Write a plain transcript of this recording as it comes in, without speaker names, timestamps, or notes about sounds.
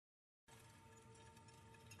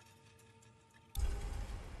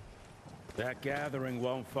That gathering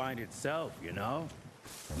won't find itself, you know?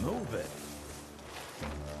 Move it.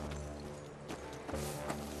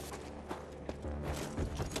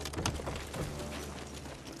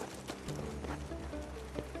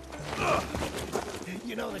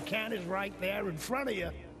 You know the can is right there in front of you.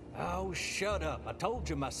 Oh, shut up. I told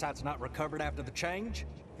you my sight's not recovered after the change.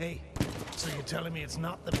 Hey, so you're telling me it's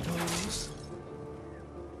not the booze?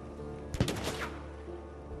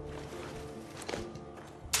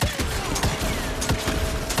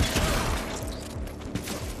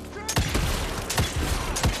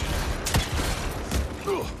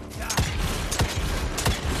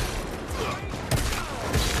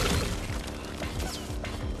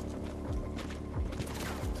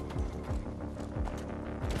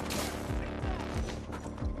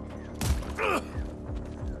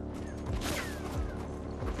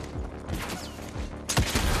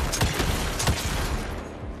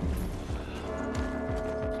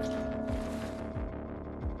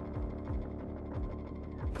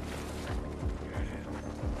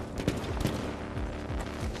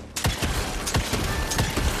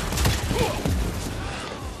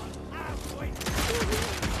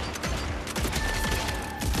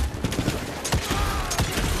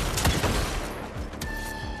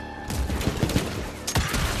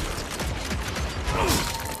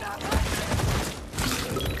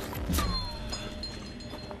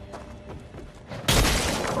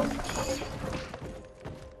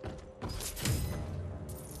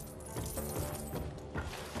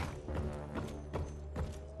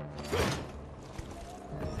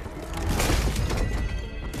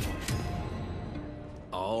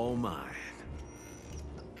 All mine.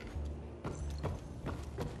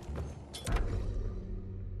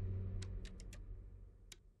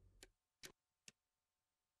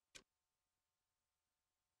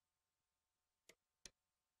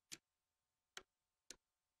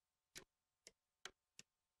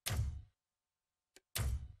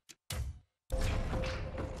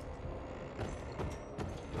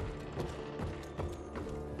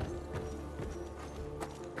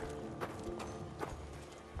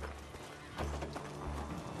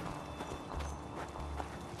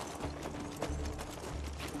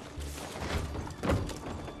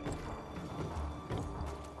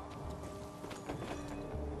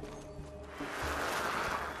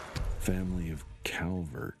 Family of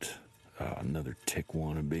Calvert. Another tick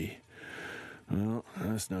wannabe. Well,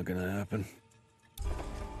 that's not gonna happen.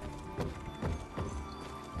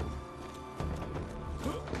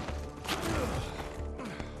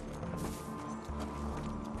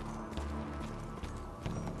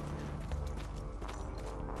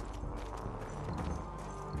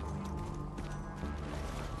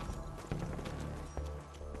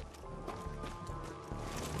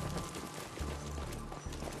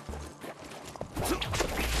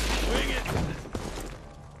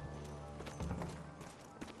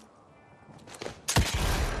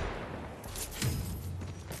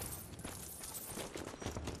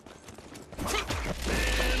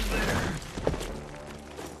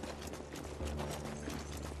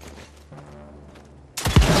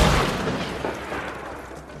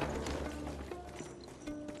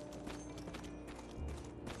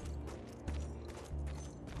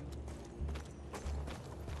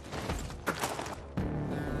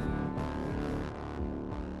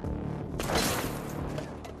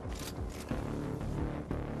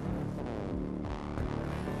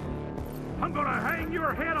 I'm gonna hang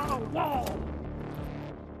your head on a wall!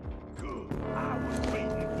 Good. I was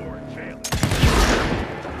waiting for a challenge.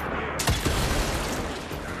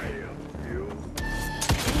 Damn, you.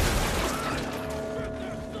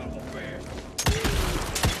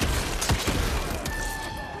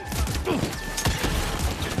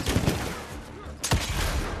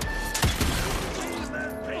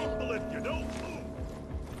 That's painful if you don't move.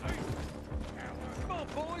 Come on,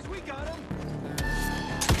 boys, we got him.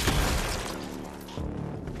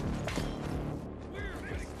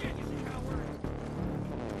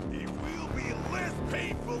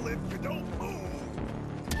 Painful if you don't move.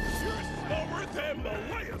 You're slower than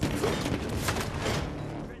molasses.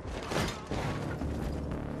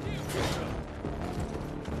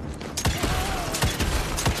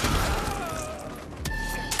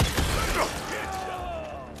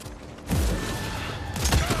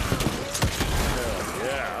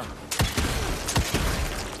 Yeah.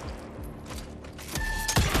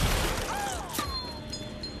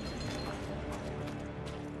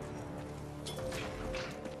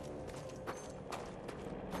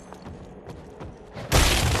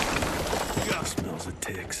 Smells of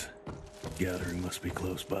ticks. Gathering must be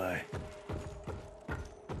close by.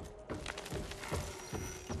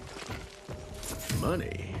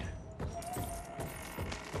 Money.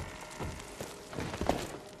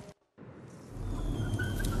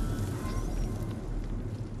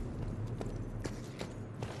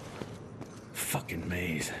 fucking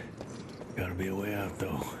maze. Gotta be a way out,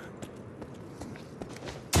 though.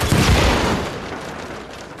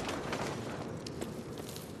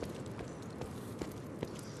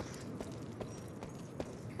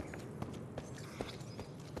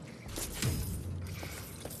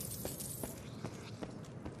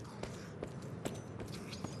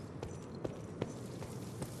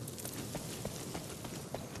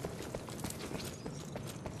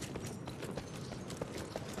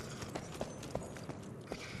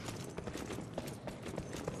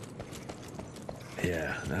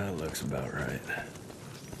 Yeah, that looks about right.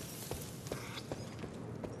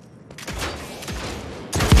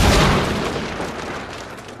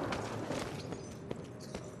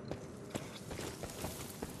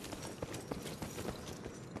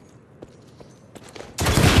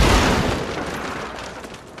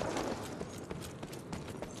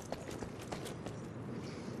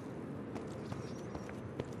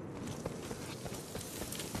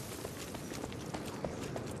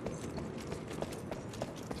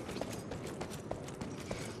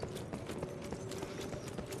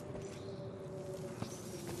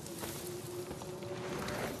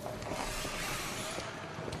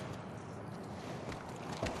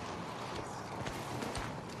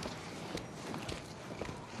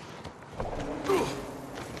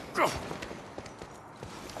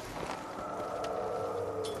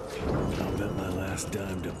 I'll bet my last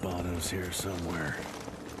dime to Bono's here somewhere.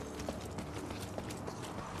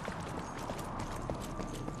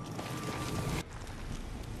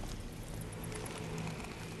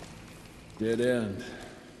 Dead end.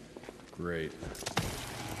 Great.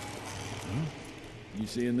 You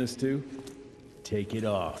seeing this too? Take it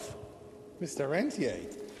off. Mr. Rentier,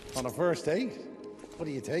 on a first date? What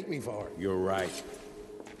do you take me for? You're right.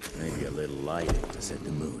 Maybe a little lighting to set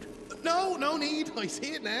the mood. No, no need. I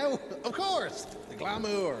see it now. Of course. The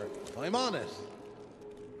glamour. I'm on it.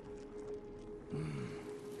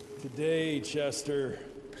 Today, Chester.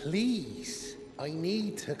 Please. I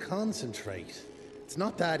need to concentrate. It's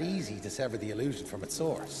not that easy to sever the illusion from its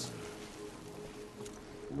source.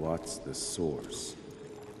 What's the source?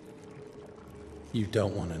 You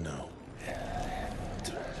don't want to know.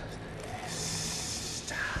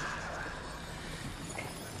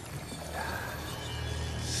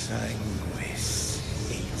 Sanguis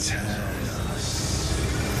Eternus.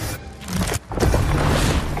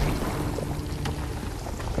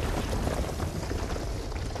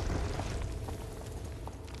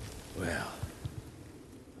 Well,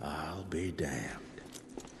 I'll be damned.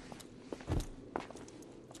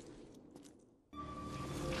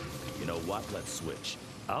 You know what? Let's switch.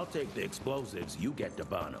 I'll take the explosives, you get the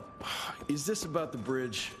Bono. Is this about the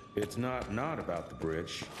bridge? It's not about the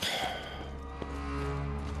bridge.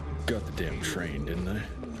 Got the damn train, didn't I?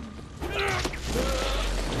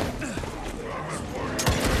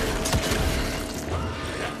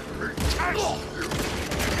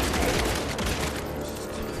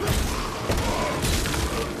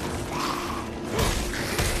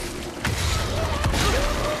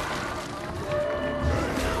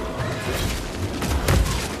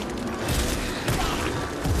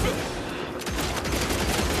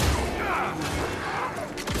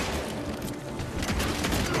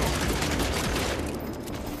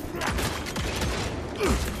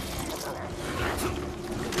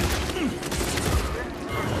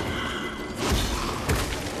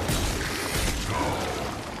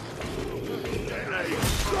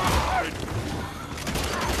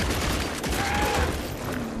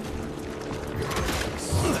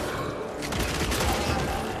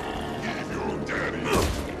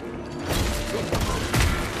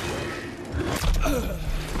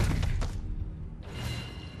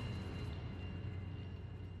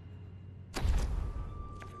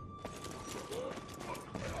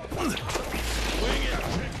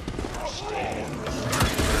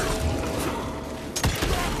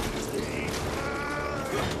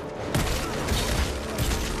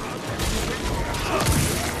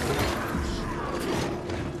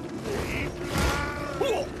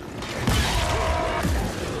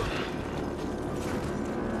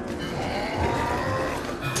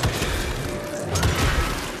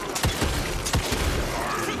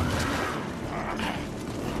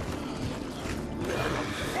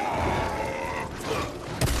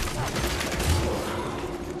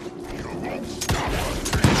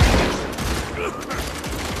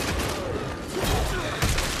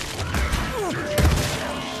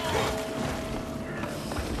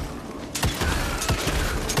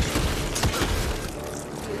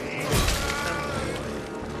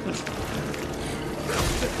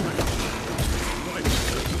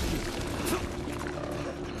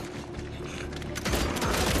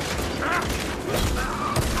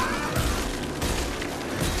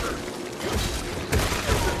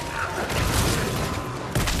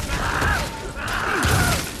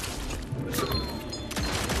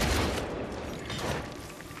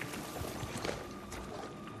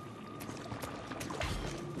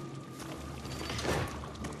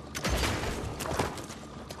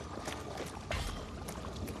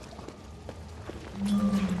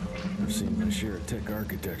 share of tech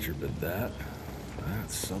architecture, but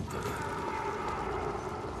that's something.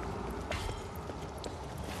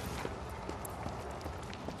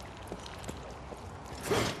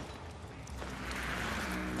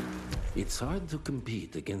 It's hard to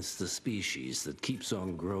compete against the species that keeps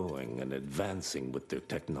on growing and advancing with their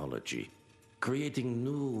technology, creating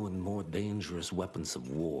new and more dangerous weapons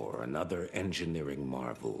of war and other engineering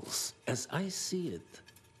marvels. As I see it,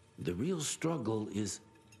 the real struggle is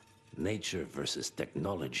nature versus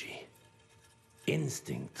technology.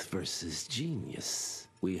 Instinct versus genius.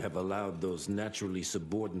 We have allowed those naturally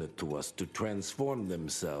subordinate to us to transform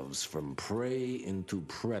themselves from prey into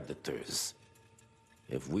predators.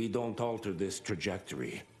 If we don't alter this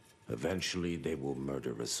trajectory, eventually they will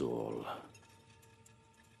murder us all.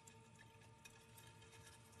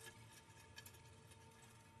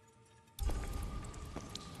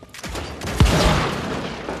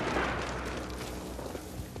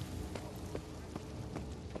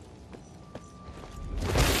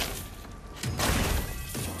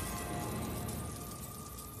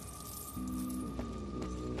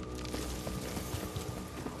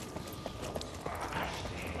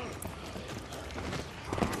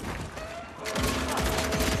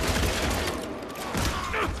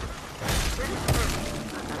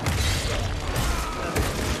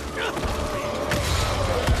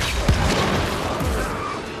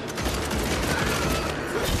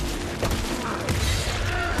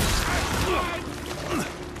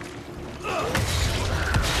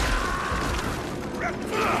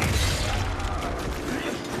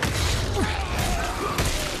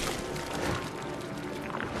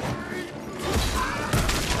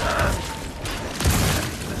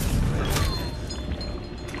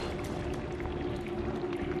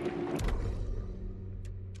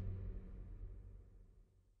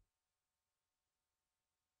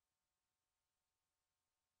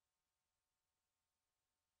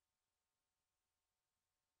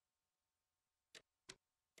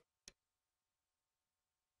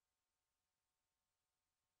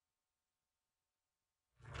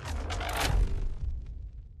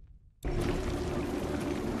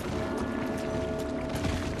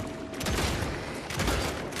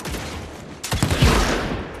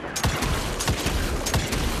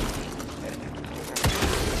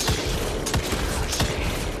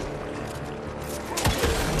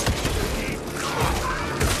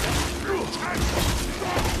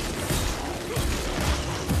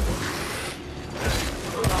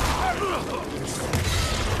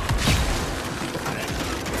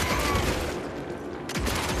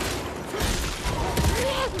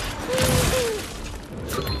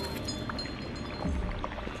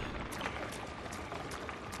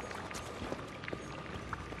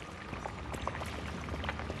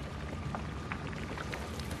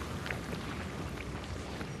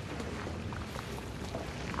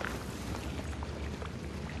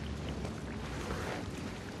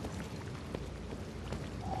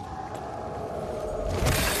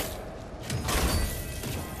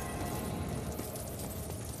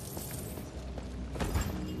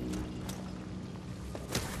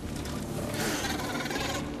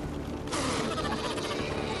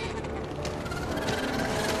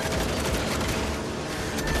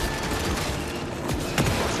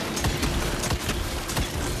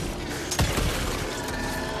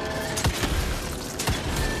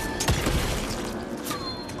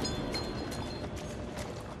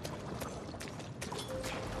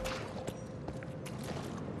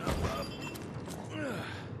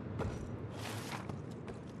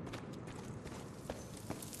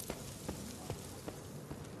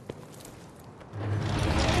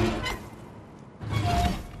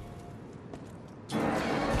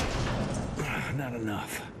 Not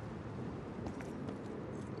enough.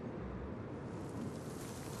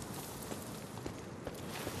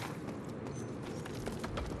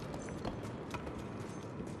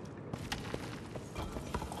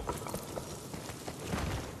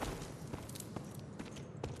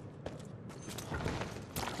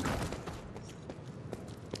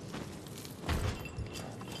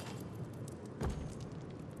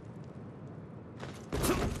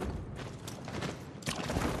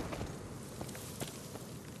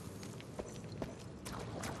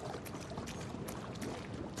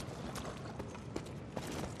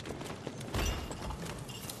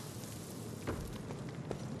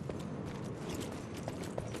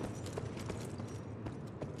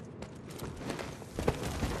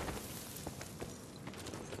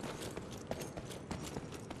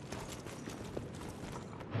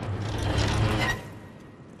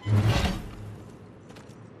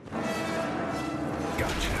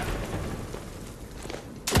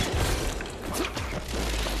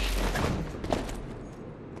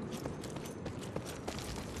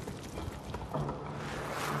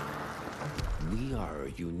 are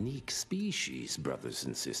a unique species, brothers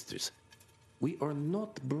and sisters. We are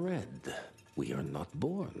not bred. We are not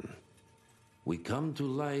born. We come to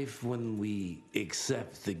life when we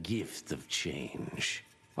accept the gift of change.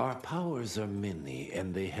 Our powers are many,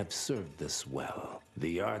 and they have served us well.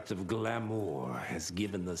 The art of glamour has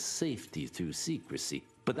given us safety through secrecy,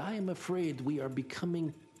 but I am afraid we are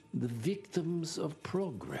becoming the victims of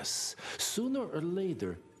progress. Sooner or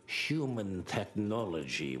later, human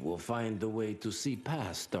technology will find a way to see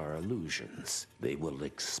past our illusions. They will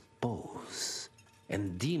expose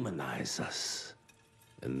and demonize us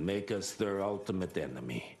and make us their ultimate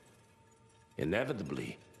enemy.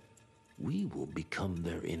 Inevitably, we will become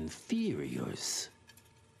their inferiors.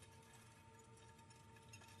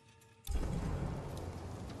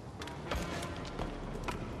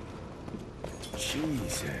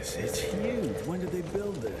 Jesus, it's huge. When did they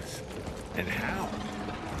build this? And how?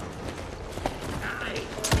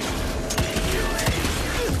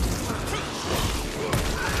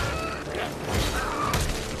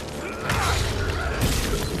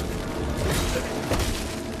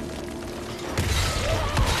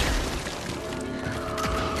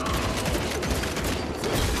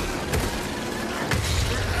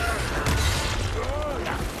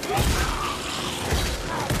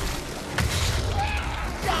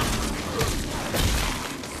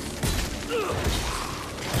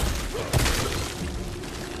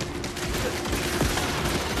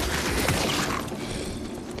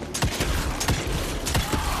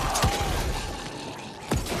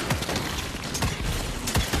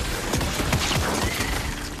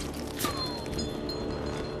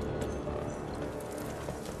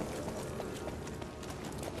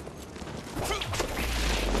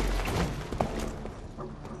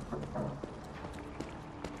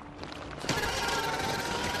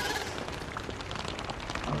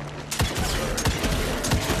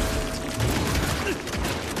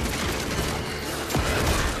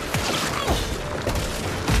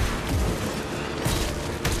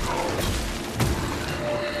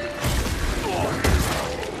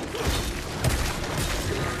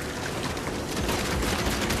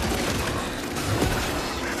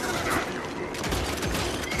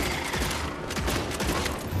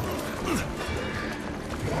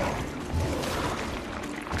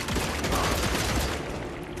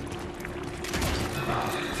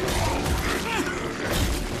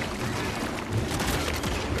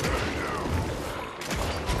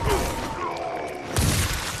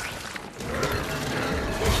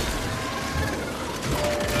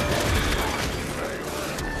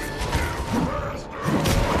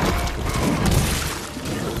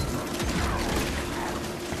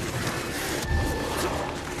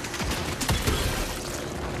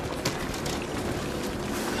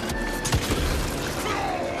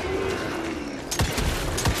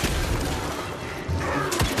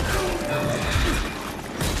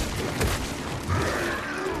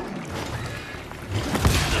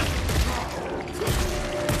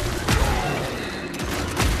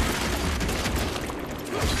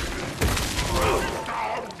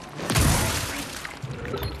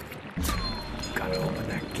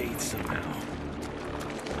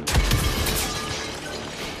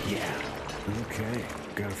 Okay,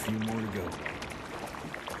 got a few more to go.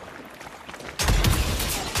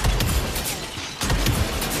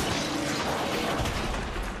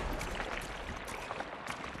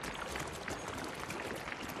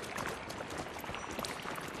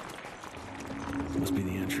 Must be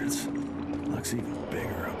the entrance. Looks even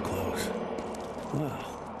bigger up close.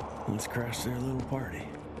 Well, let's crash their little party.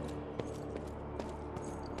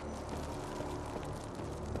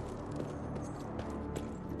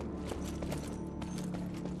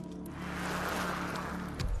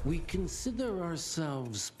 We consider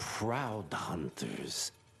ourselves proud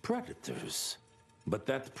hunters, predators. But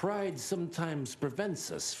that pride sometimes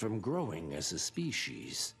prevents us from growing as a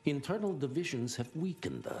species. Internal divisions have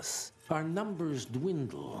weakened us. Our numbers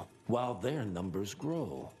dwindle while their numbers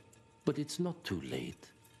grow. But it's not too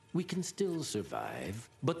late. We can still survive,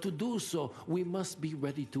 but to do so, we must be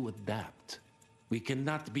ready to adapt. We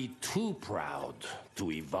cannot be too proud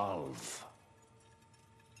to evolve.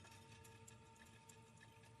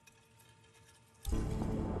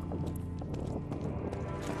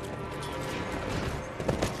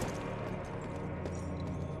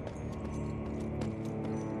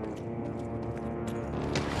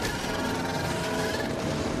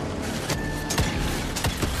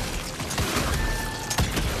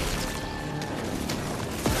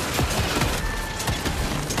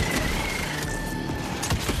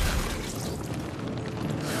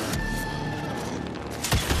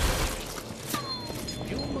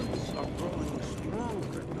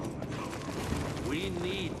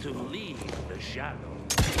 to leave the shadow.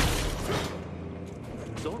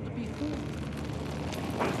 Don't be fooled.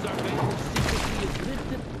 Once our veil secrecy is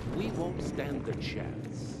lifted, we won't stand a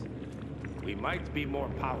chance. We might be more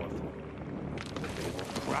powerful, but they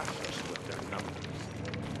will crush us with their numbers.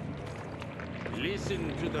 Listen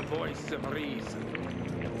to the voice of reason.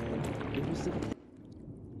 It was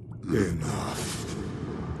Enough.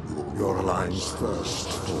 Your alliance thirst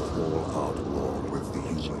for all-out war with the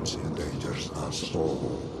humans endangers us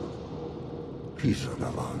all. Peter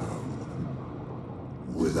Navarro.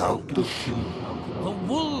 Without the sheep. The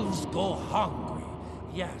wolves go hungry,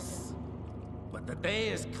 yes. But the day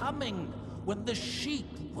is coming when the sheep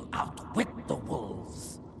will outwit the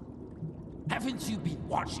wolves. Haven't you been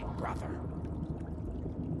watching, brother?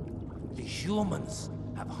 The humans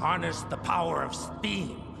have harnessed the power of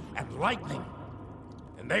steam and lightning,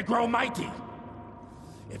 and they grow mighty.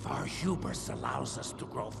 If our hubris allows us to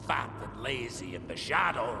grow fat and lazy in the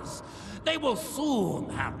shadows, they will soon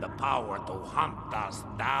have the power to hunt us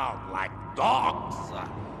down like dogs.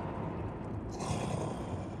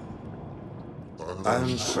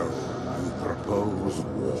 And so, you propose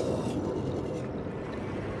war.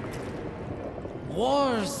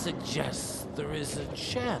 War suggests there is a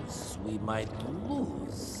chance we might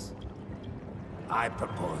lose. I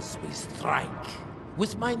propose we strike.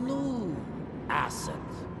 With my new asset,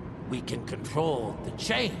 we can control the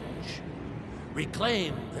change.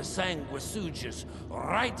 Reclaim the Sanguisuja's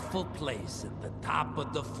rightful place at the top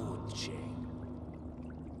of the food chain.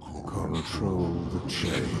 Control the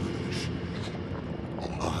change.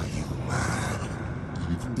 Are you mad?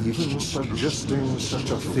 Even suggesting such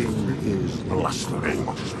a thing is blasphemy.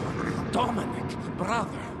 Dominic,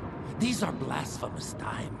 brother, these are blasphemous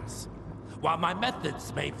times. While my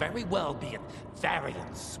methods may very well be at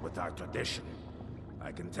variance with our tradition,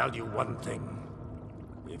 I can tell you one thing.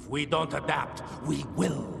 If we don't adapt, we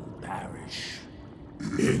will perish.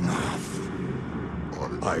 Enough.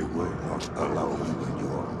 I will not allow you and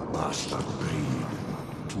your bastard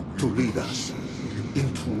breed to lead us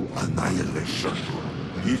into annihilation.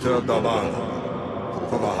 Peter Davana,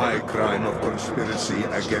 for the high crime of conspiracy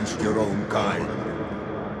against your own kind,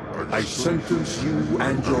 I sentence you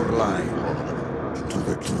and your line to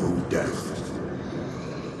the true death.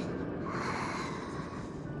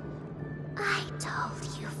 I told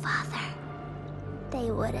you, Father.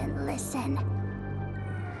 They wouldn't listen.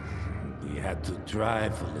 We had to try,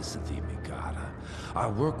 Felicity Mikata.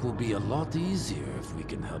 Our work will be a lot easier if we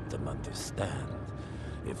can help them understand.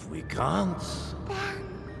 If we can't... Then...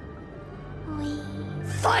 we...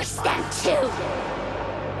 force them to!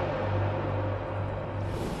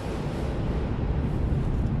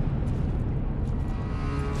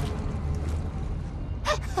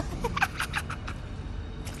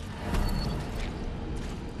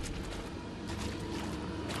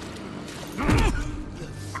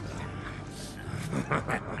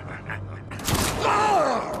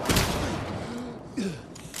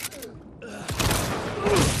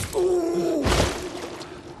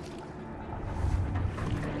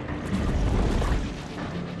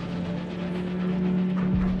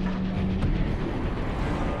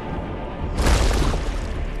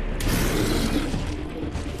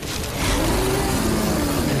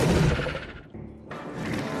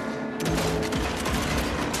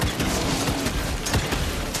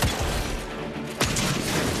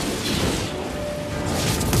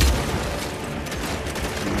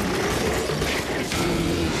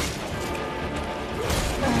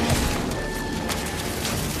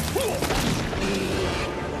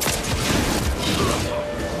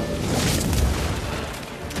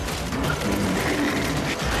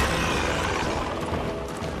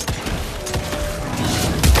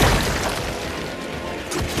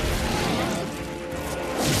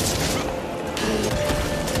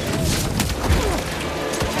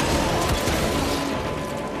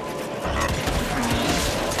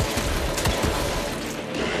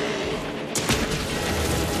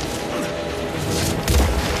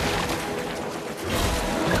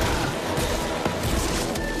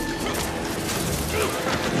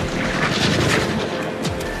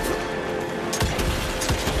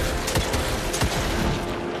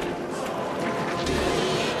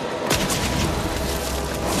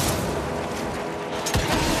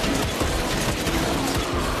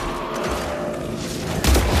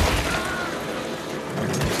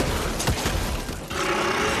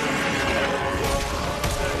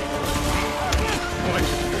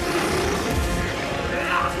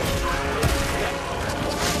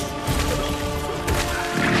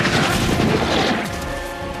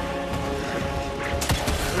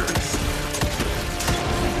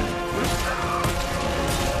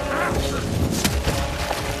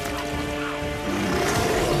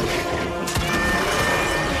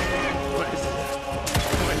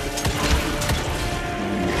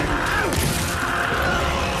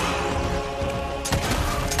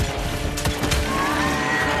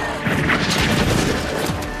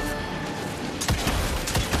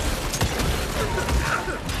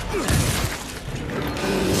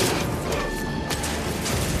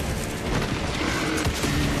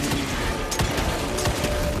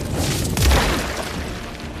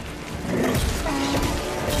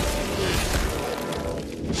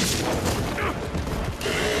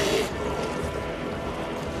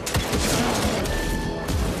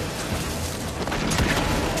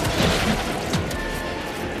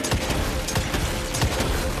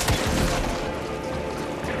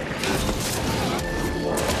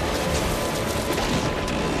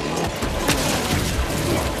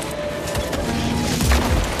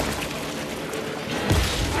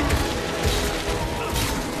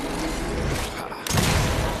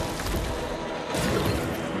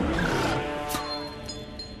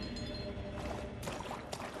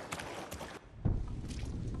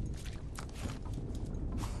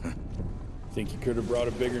 Think you could have brought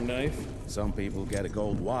a bigger knife? Some people get a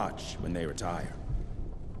gold watch when they retire.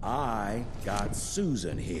 I got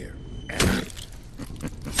Susan here.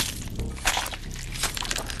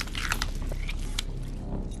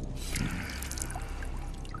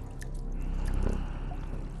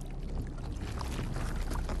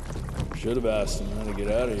 Should have asked him how to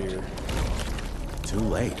get out of here. Too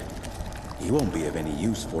late. He won't be of any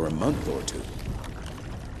use for a month or two.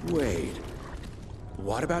 Wait.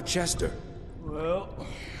 What about Chester? Well,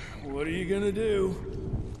 what are you gonna do?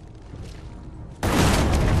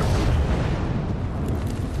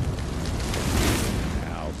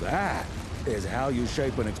 Now that is how you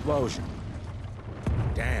shape an explosion.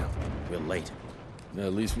 Damn, we're late.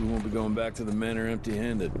 At least we won't be going back to the manor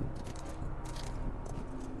empty-handed.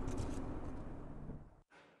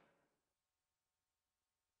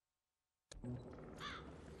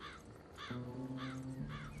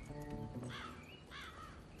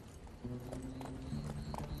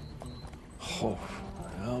 Oh,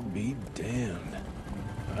 I'll be damned.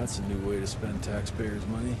 That's a new way to spend taxpayers'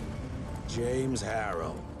 money. James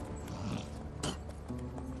Harrow.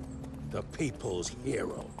 The people's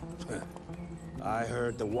hero. I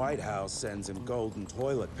heard the White House sends him golden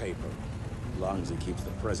toilet paper, as long as he keeps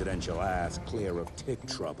the presidential ass clear of tick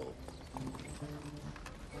trouble.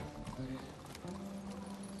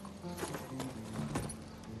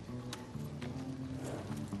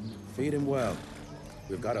 Feed him well.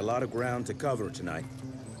 We've got a lot of ground to cover tonight.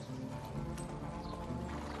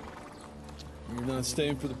 You're not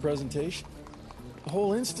staying for the presentation? The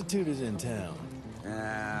whole institute is in town.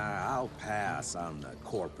 I'll pass on the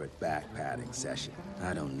corporate backpatting session.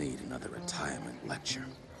 I don't need another retirement lecture.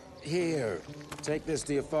 Here, take this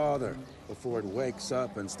to your father before it wakes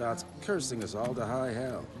up and starts cursing us all to high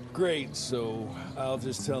hell. Great, so I'll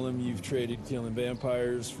just tell him you've traded killing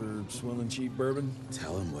vampires for swilling cheap bourbon?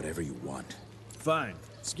 Tell him whatever you want. Fine,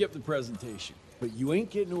 skip the presentation. But you ain't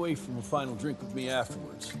getting away from a final drink with me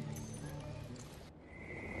afterwards.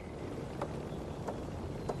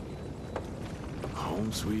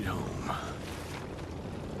 Home sweet home.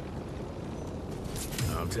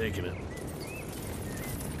 I'm taking it.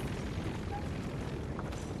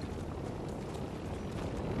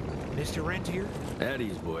 Mr. Rentier? At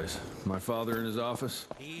ease, boys. My father in his office?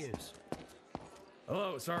 He is.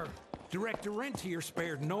 Hello, sir. Director Rentier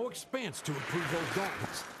spared no expense to improve those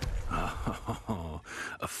gauntlets. Oh,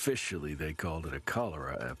 officially they called it a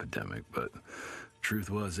cholera epidemic, but truth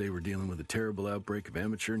was they were dealing with a terrible outbreak of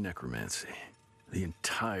amateur necromancy. The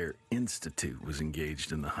entire institute was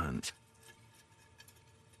engaged in the hunt.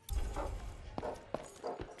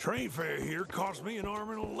 Train fare here cost me an arm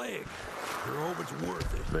and a leg. I hope it's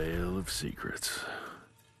worth it. Veil of secrets.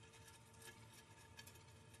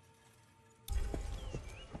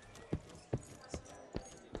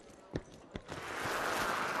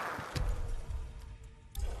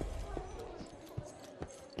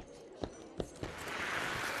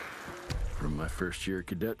 From my first year of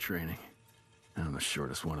cadet training, I'm the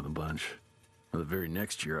shortest one of the bunch. Well, the very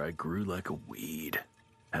next year, I grew like a weed.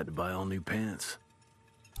 Had to buy all new pants.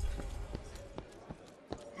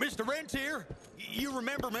 Mr. Rentier, you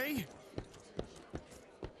remember me?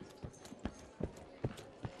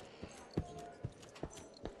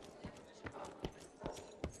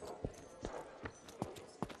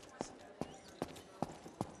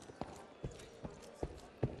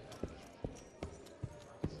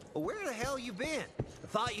 Where the hell you been? I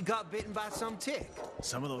thought you got bitten by some tick.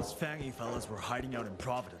 Some of those fangy fellas were hiding out in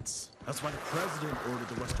Providence. That's why the president ordered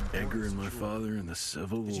the Western Edgar and my father in the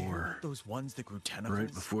Civil War. Those ones that grew tentacles?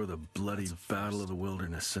 Right before the bloody Battle of the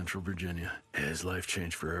Wilderness, Central Virginia. His life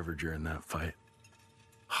changed forever during that fight.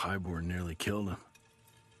 Highborn nearly killed him.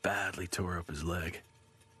 Badly tore up his leg.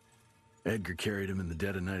 Edgar carried him in the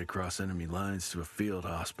dead of night across enemy lines to a field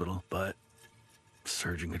hospital, but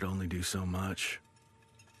surgeon could only do so much.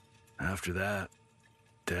 After that,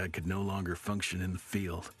 Dad could no longer function in the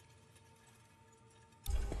field.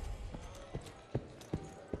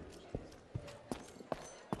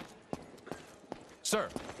 Sir.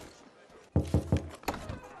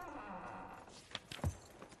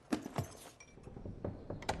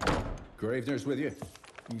 Gravener's with you?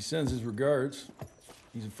 He sends his regards.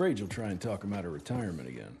 He's afraid you'll try and talk him out of retirement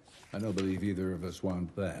again. I don't believe either of us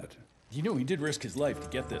want that. You know he did risk his life to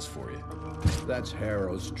get this for you. That's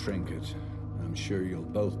Harrow's trinket. I'm sure you'll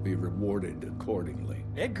both be rewarded accordingly.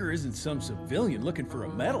 Edgar isn't some civilian looking for a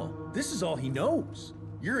medal. This is all he knows.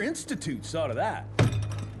 Your institute saw to that.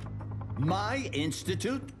 My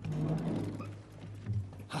institute?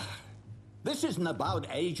 This isn't about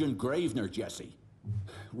Agent Gravener, Jesse.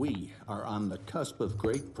 We are on the cusp of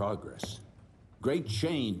great progress, great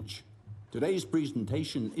change. Today's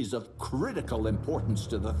presentation is of critical importance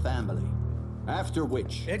to the family. After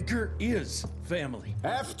which... Edgar is family.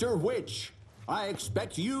 After which, I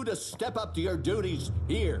expect you to step up to your duties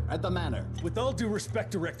here at the Manor. With all due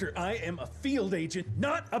respect, Director, I am a field agent,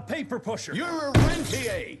 not a paper pusher. You're a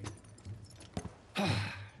rentier!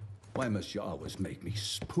 Why must you always make me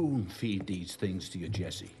spoon-feed these things to you,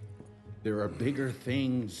 Jesse? There are bigger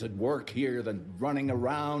things at work here than running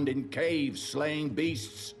around in caves slaying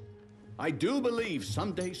beasts. I do believe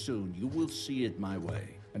someday soon you will see it my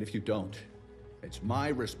way. And if you don't, it's my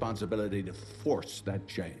responsibility to force that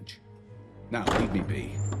change. Now, leave me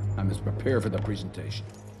be. I must prepare for the presentation.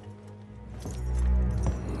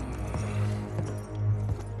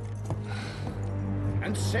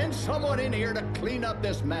 And send someone in here to clean up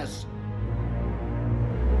this mess.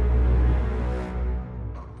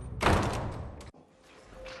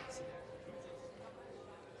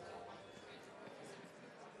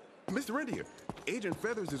 Mr. Rentier, Agent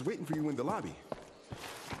Feathers is waiting for you in the lobby.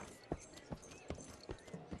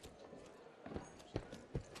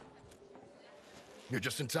 You're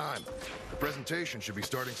just in time. The presentation should be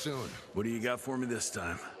starting soon. What do you got for me this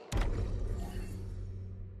time?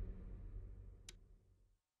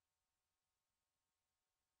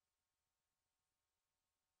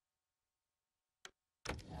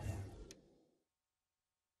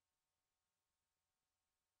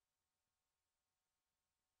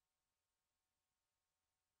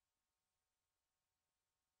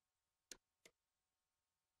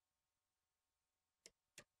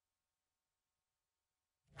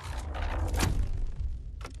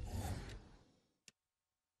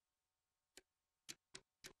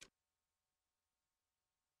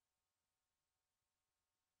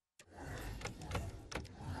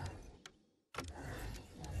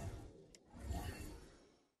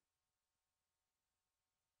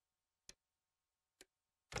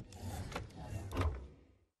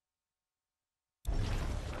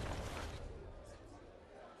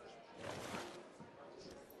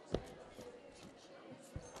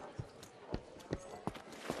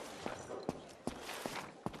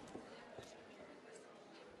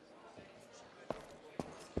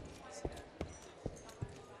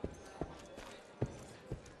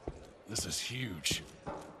 This is huge.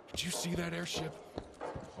 Did you see that airship?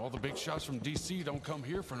 All the big shots from DC don't come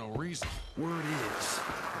here for no reason. Word is,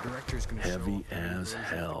 the director's gonna heavy as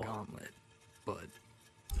hell. Gauntlet. But,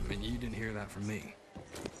 I mean, you didn't hear that from me.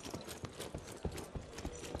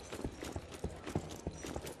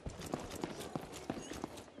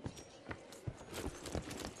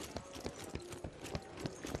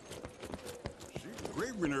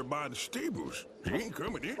 Gravener by the stables. He ain't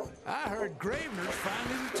coming in. I heard Gravener's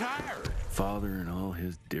finally retired. Father in all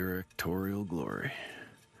his directorial glory.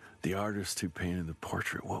 The artist who painted the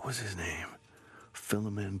portrait, what was his name?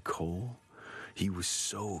 Philomen Cole? He was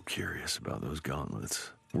so curious about those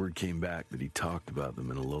gauntlets. Word came back that he talked about them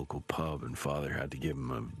in a local pub, and Father had to give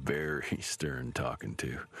him a very stern talking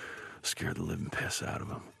to. Scared the living piss out of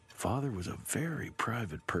him. Father was a very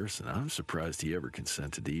private person. I'm surprised he ever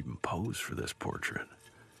consented to even pose for this portrait.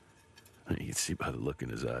 You can see by the look in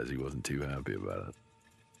his eyes he wasn't too happy about it.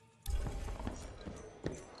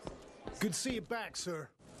 Good to see you back, sir.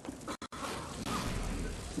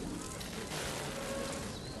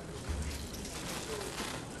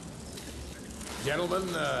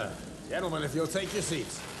 Gentlemen, if you'll take your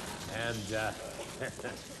seats. And,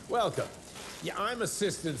 welcome. Yeah, I'm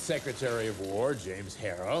Assistant Secretary of War, James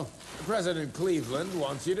Harrow. President Cleveland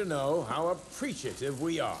wants you to know how appreciative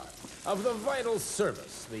we are of the vital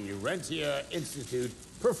service the Rentier Institute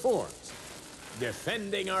performs,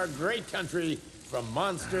 defending our great country from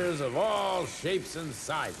monsters of all shapes and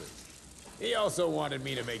sizes. He also wanted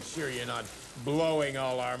me to make sure you're not blowing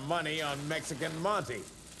all our money on Mexican Monty,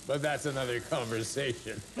 but that's another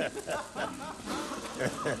conversation.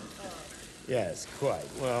 Yes, quite.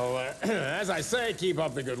 Well, as I say, keep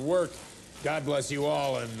up the good work. God bless you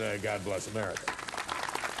all, and God bless America.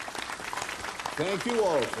 Thank you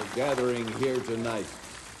all for gathering here tonight.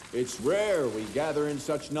 It's rare we gather in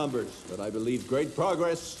such numbers, but I believe great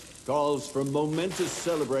progress calls for momentous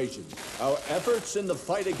celebration. Our efforts in the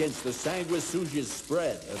fight against the sanguisuga's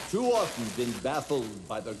spread have too often been baffled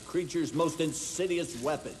by the creature's most insidious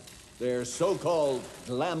weapon, their so-called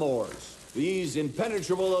glamours. These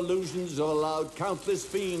impenetrable illusions have allowed countless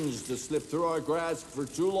fiends to slip through our grasp for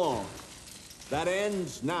too long. That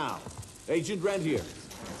ends now. Agent Rentier,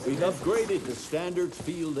 we've upgraded the standard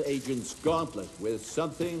field agent's gauntlet with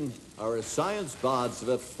something our science bots have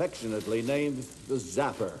affectionately named the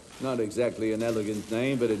Zapper. Not exactly an elegant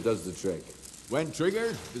name, but it does the trick. When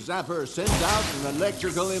triggered, the Zapper sends out an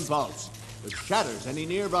electrical impulse. that shatters any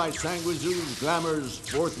nearby Sanguizu's glamours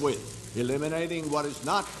forthwith, eliminating what is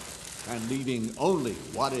not and leaving only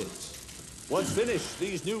what is. Once finished,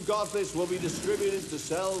 these new gauntlets will be distributed to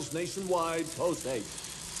cells nationwide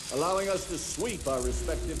post-haste, allowing us to sweep our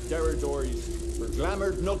respective territories for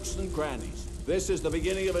glamored nooks and crannies. This is the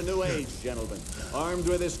beginning of a new age, gentlemen. Armed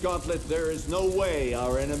with this gauntlet, there is no way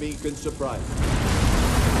our enemy can surprise us.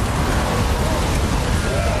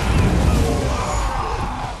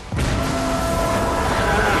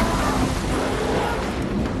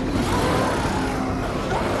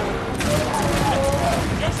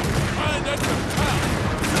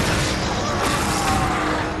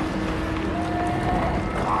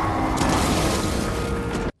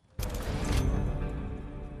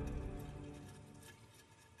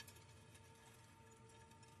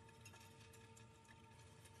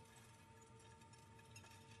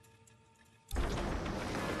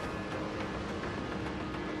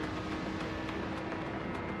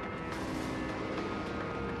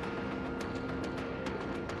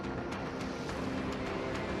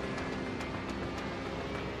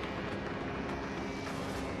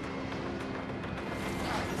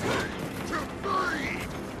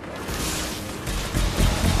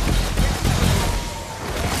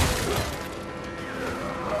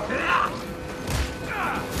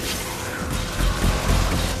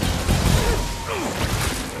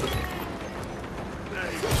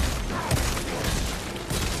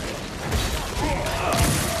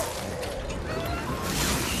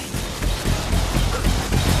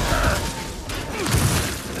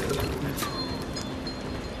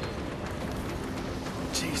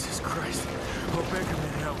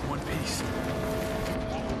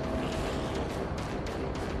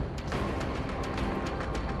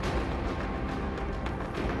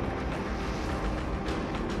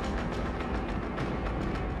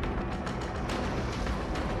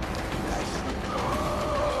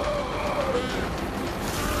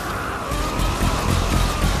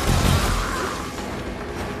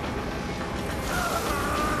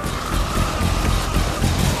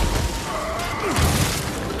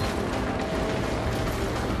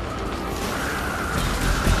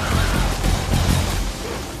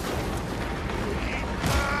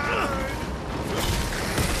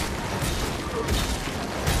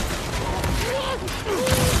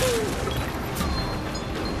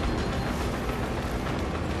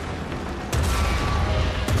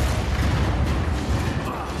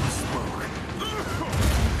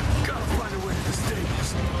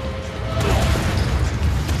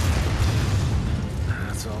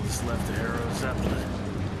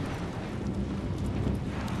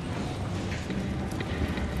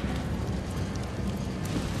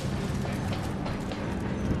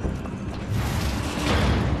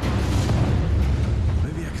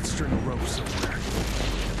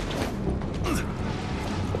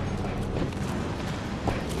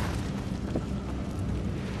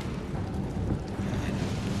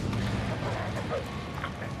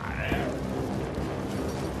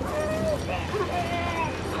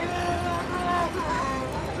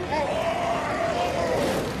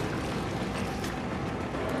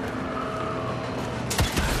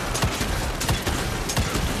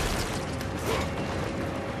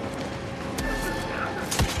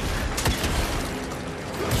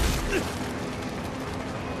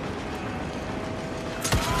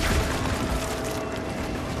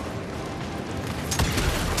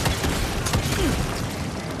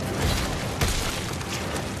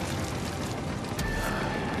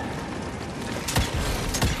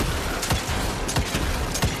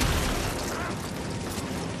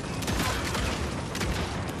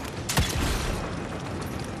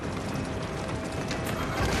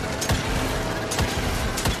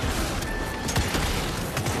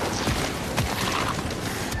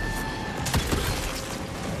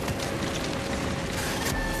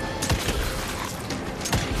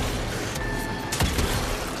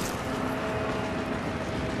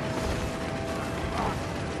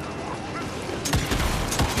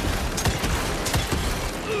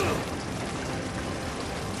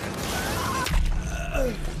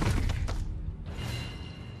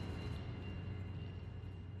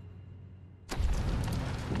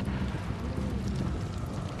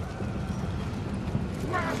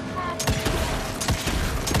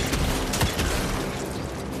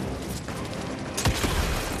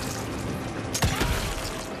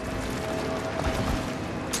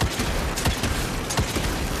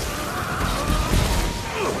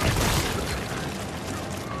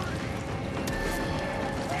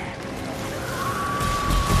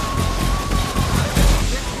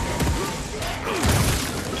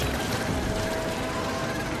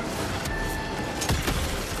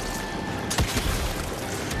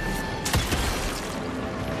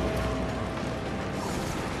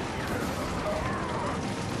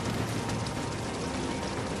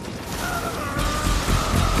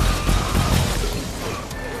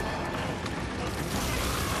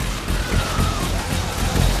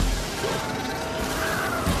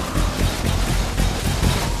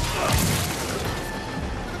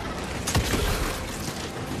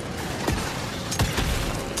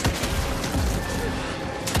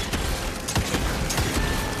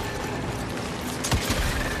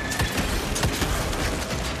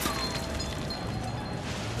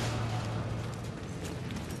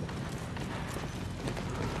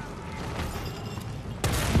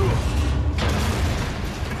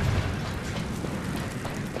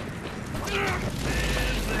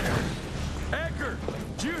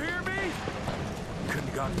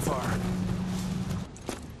 gotten far.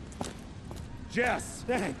 Jess,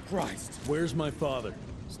 thank Christ. Where's my father?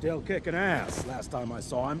 Still kicking ass, last time I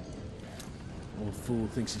saw him. Old fool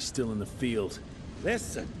thinks he's still in the field.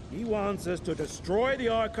 Listen, he wants us to destroy the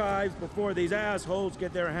archives before these assholes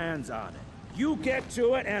get their hands on it. You get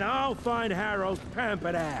to it, and I'll find Harrow's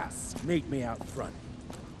pampered ass. Meet me out front.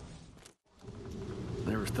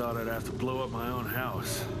 Never thought I'd have to blow up my own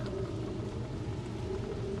house.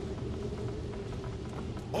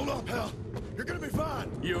 Hold on, pal. You're gonna be fine.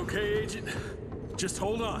 You okay, Agent? Just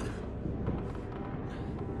hold on.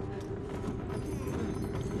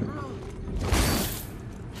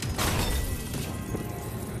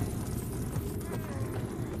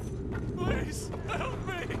 Please, help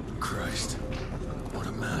me! Christ, what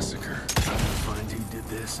a massacre. Trying to find who did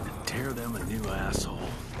this and tear them a new asshole.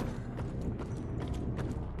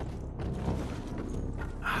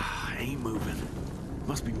 Ain't moving.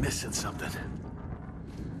 Must be missing something.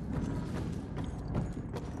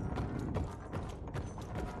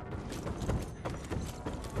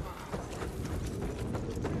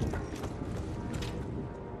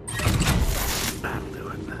 That'll do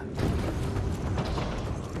it.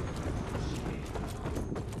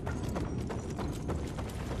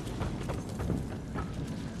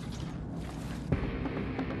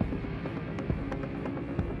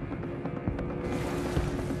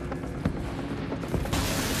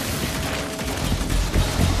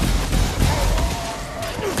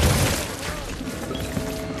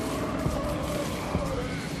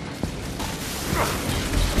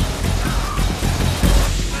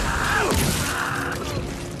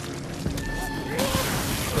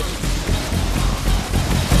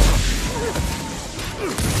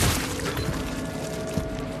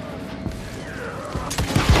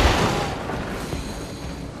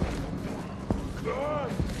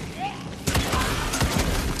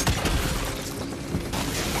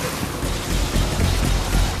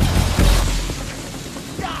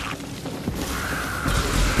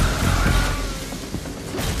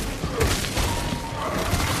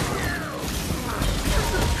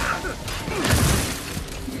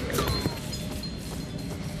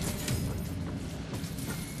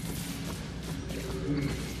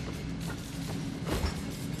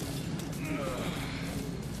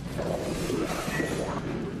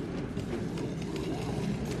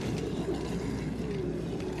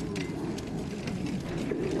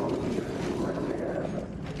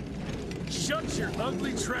 Shut your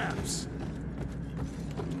ugly traps!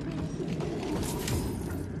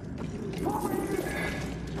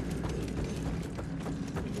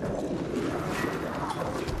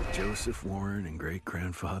 Joseph Warren and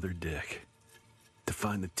great-grandfather Dick. To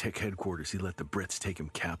find the tech headquarters, he let the Brits take him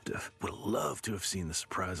captive. Would have loved to have seen the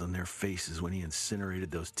surprise on their faces when he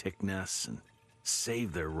incinerated those tick nests and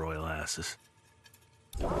saved their royal asses.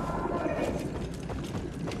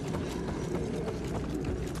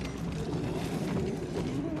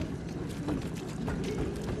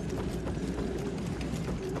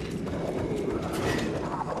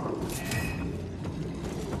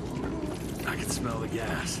 I can smell the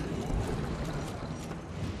gas.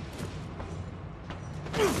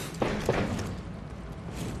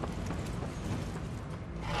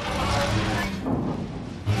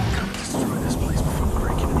 Gotta destroy this place before we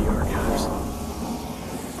break into the archives.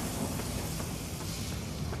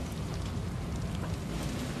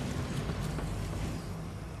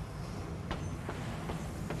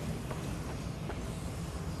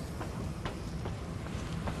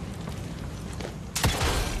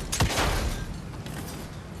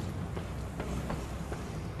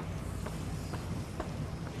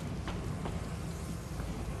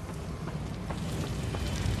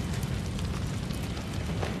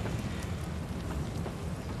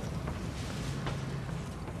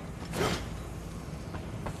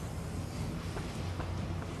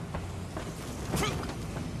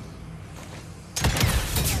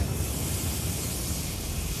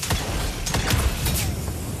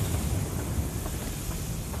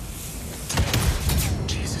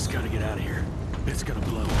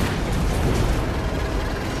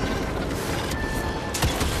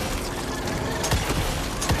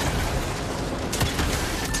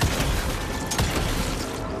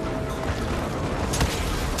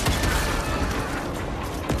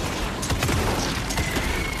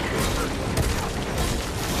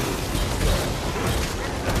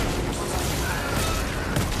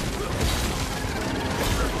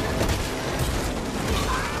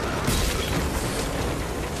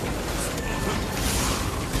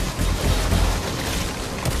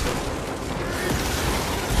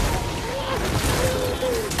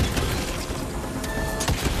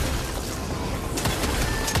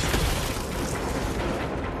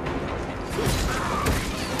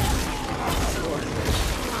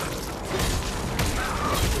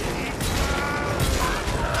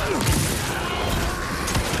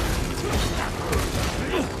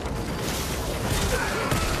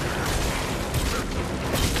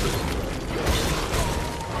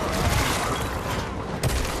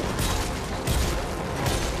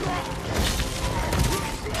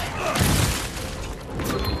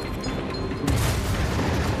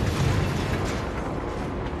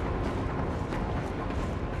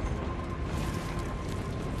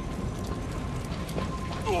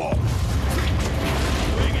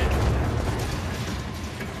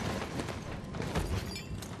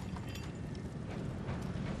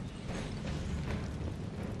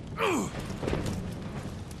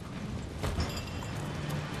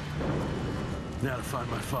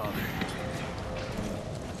 find my father.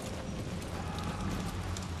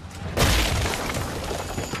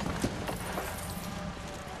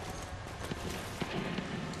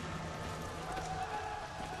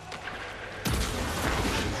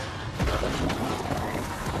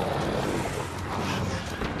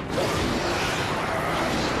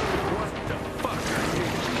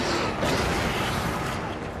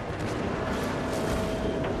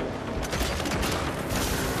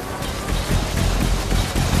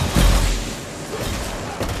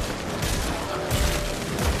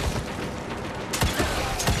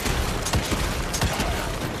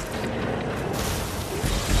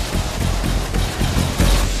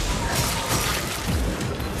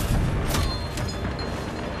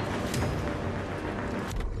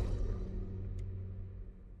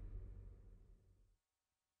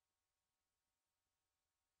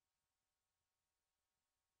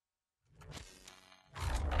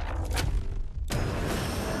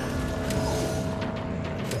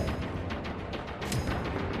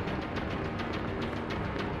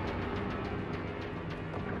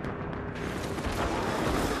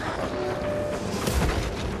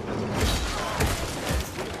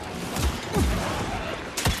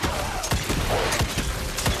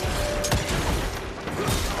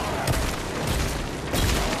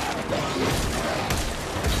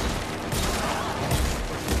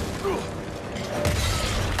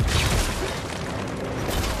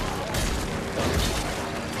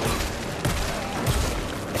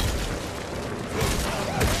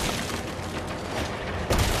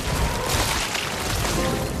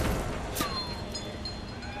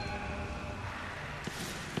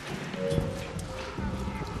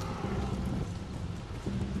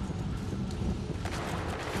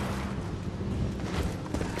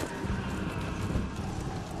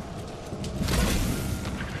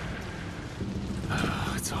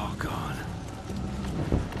 It's all gone.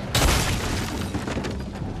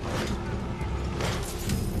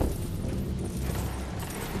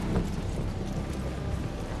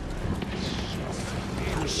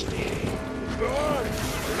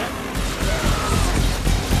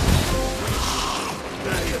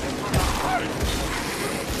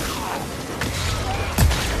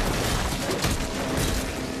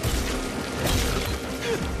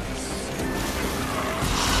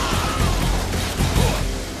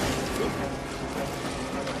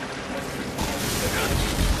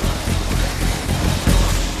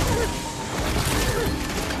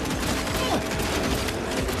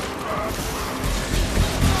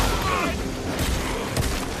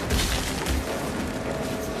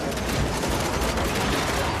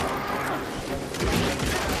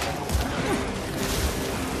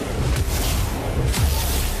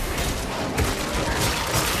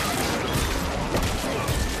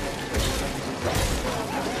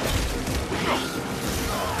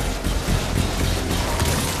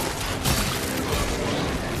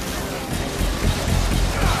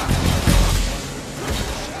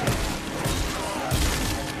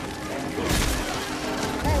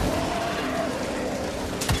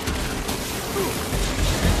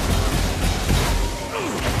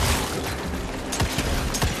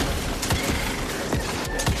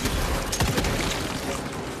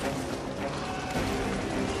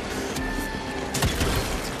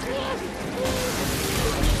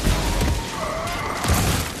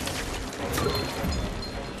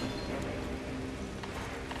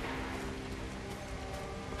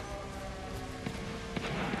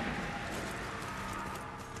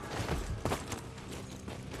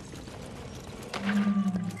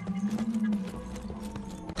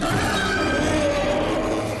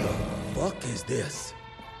 Fuck is this?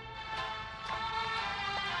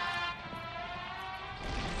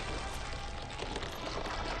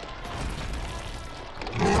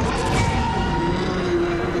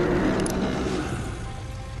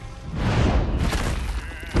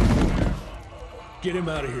 Get him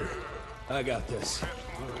out of here. I got this.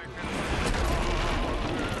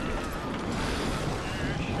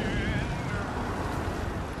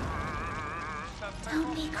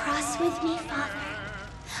 Don't be cross with me, Father.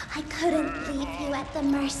 I couldn't leave you at the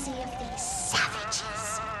mercy of these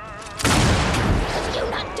savages. Could you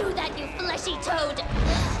not do that, you fleshy toad?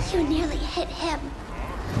 You nearly hit him.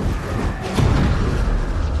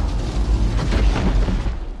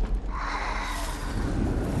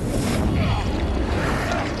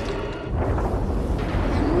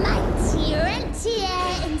 The mighty Rentier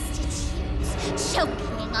Institute,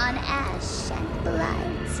 choking on ash and blood.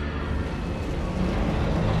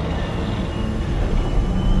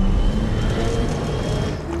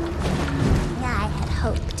 I had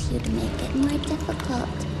hoped you'd make it more difficult.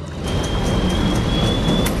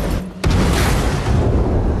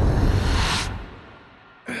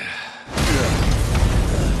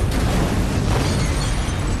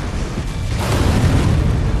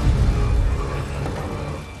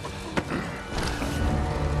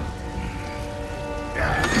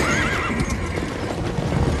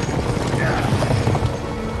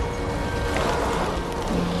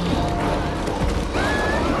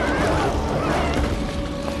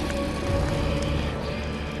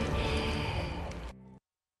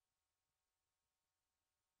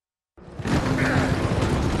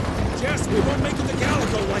 We won't make it to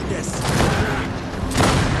Calico like this!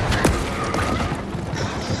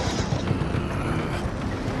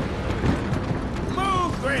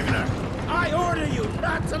 Move, Gravener! I order you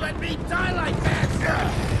not to let me die like that!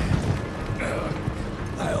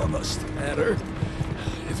 I almost had her.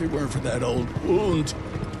 If it weren't for that old wound.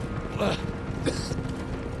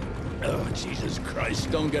 Oh, Jesus Christ,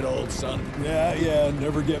 don't get old, son. Yeah,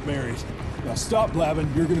 never get married. Now stop blabbing,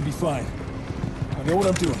 you're gonna be fine. I know what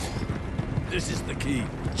I'm doing. This is the key,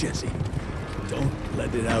 Jesse. Don't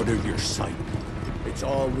let it out of your sight. It's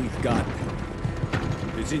all we've got.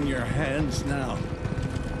 It's in your hands now.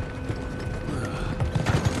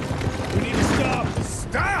 We need to stop!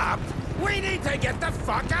 Stop?! We need to get the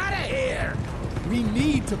fuck out of here! We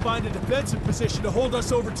need to find a defensive position to hold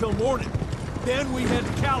us over till morning. Then we head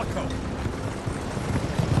to Calico.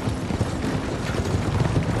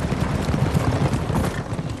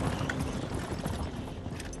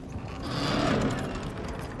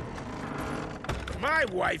 My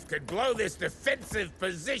wife could blow this defensive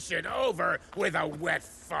position over with a wet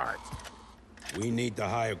fart. We need the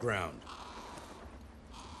higher ground.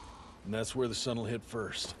 And that's where the sun will hit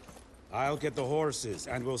first. I'll get the horses,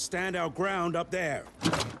 and we'll stand our ground up there.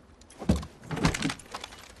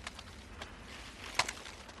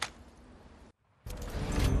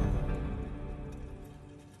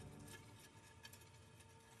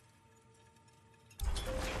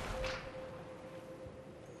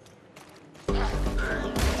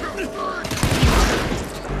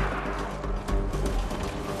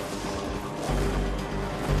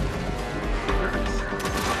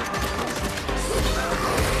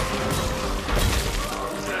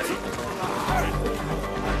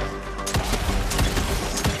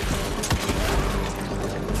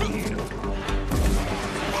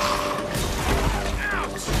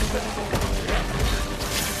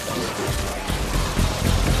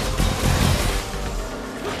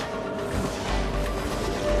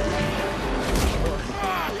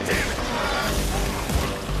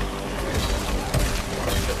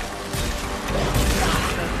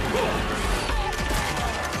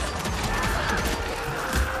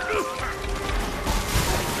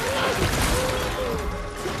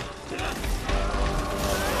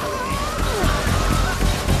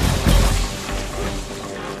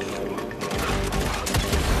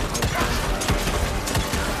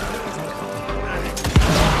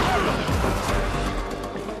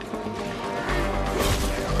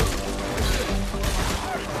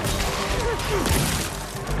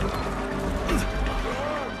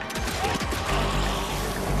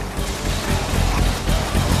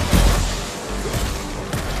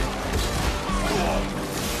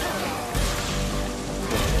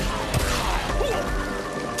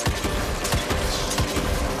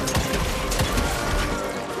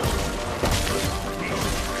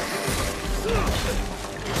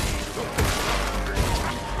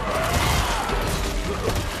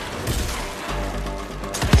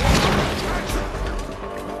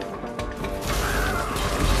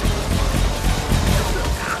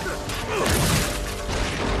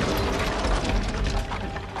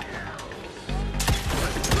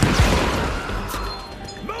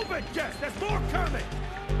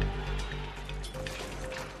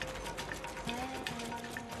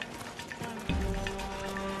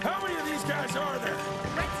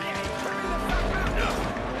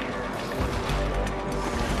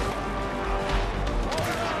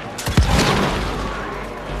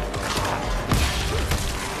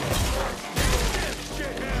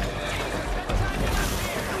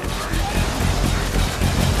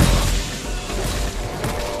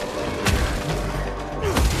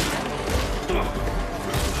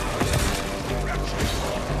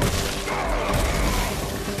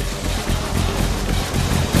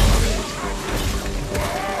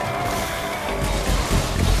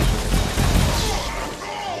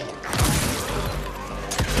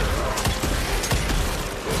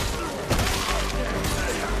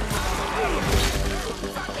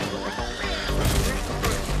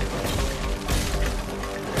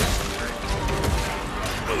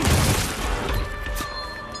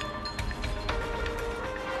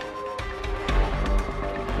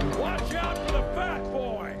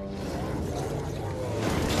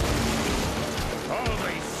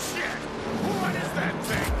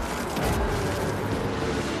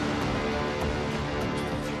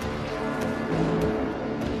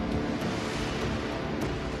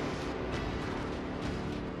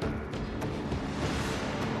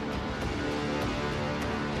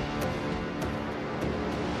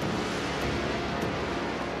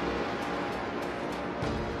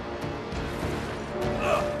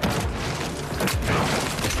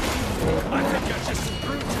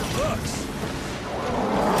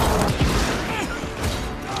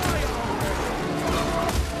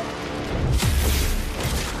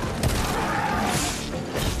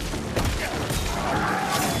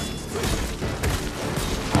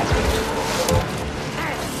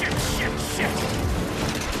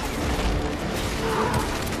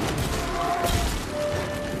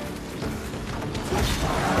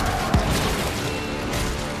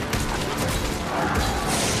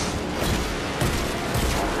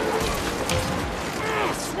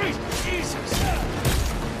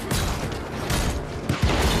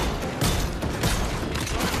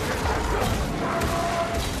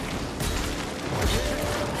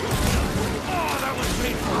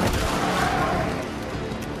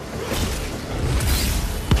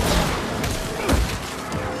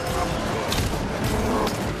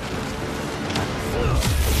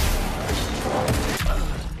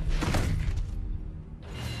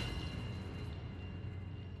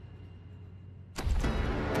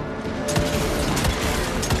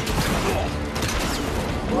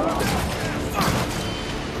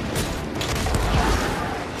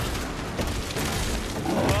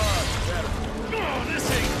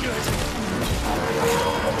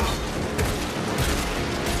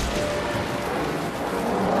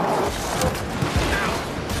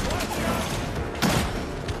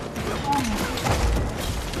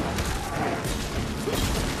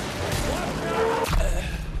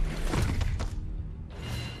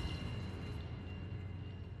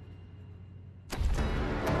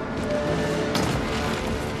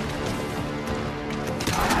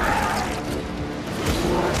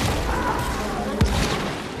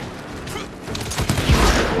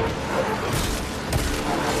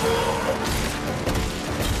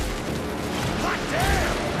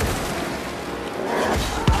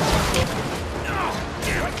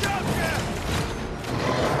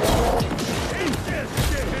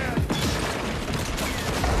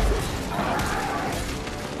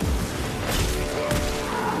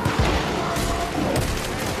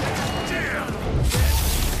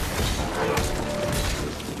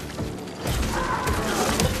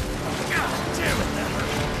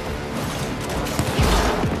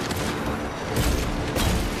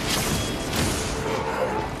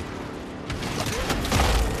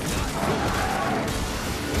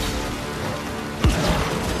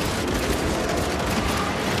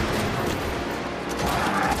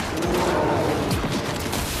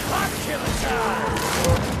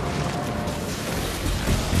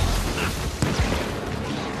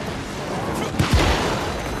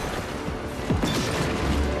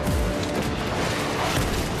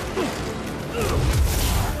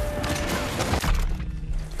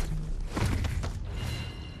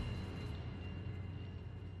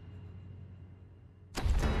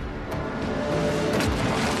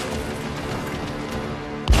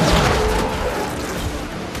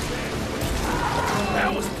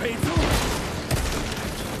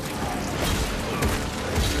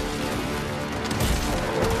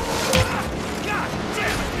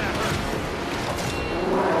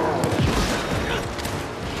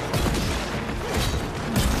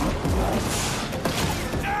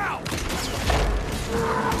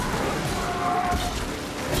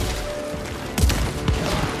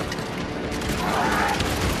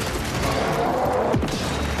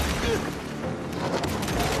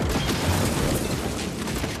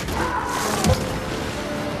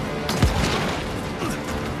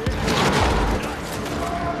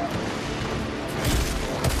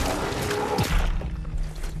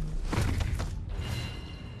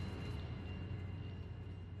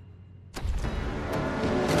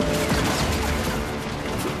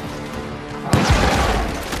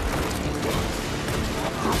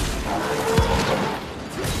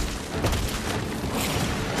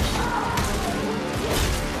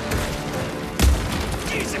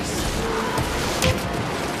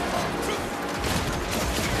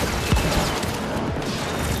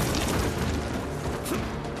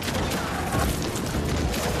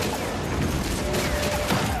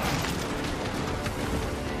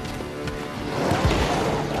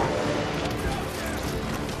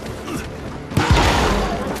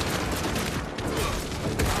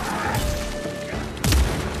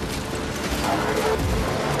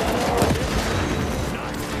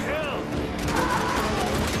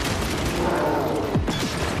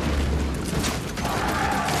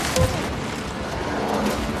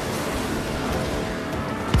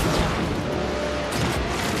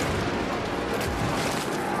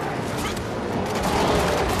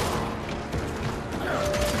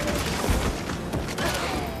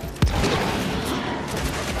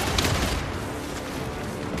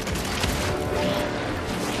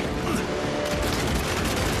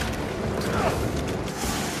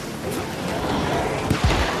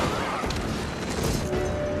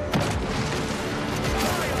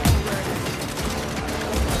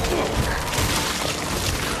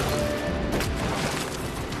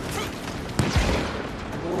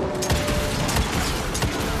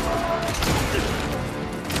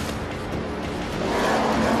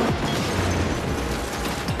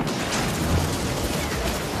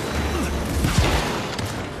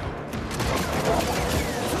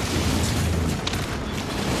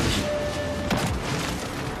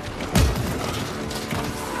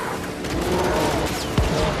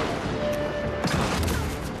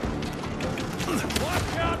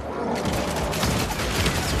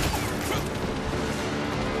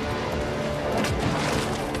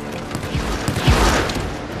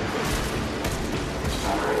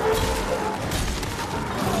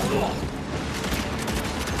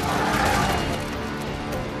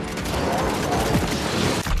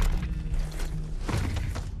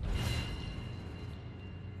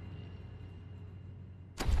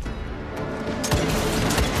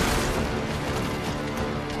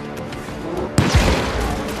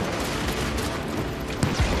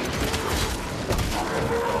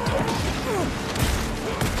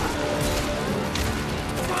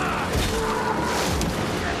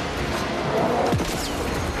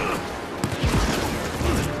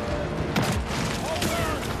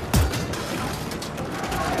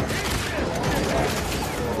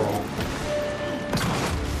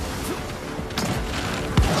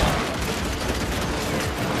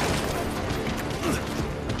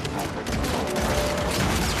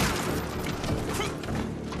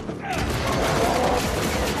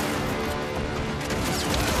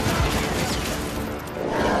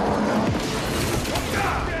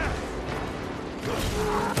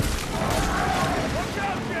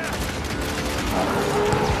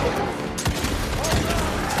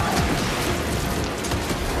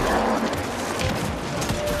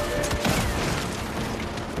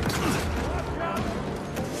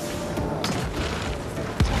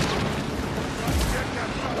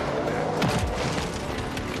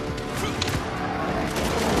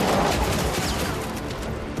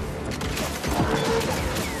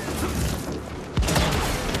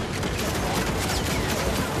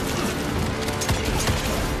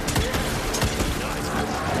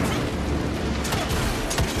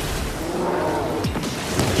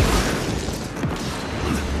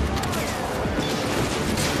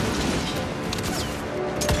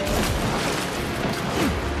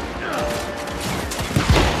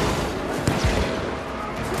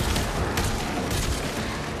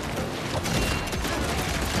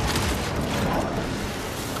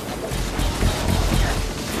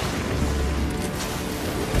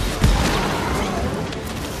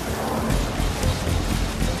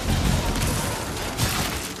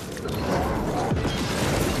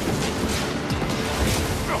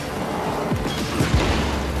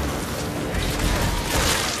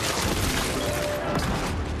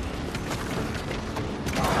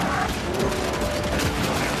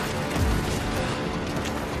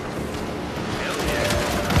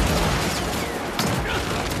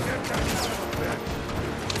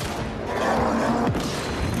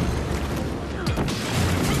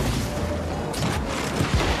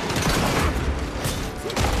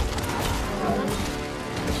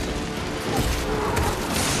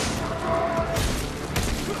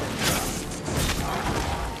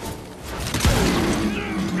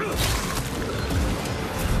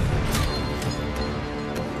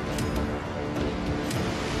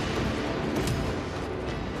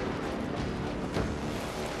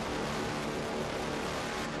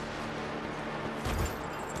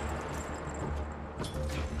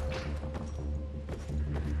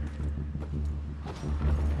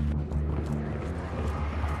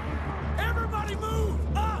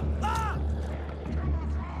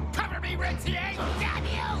 GTA, damn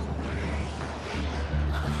you!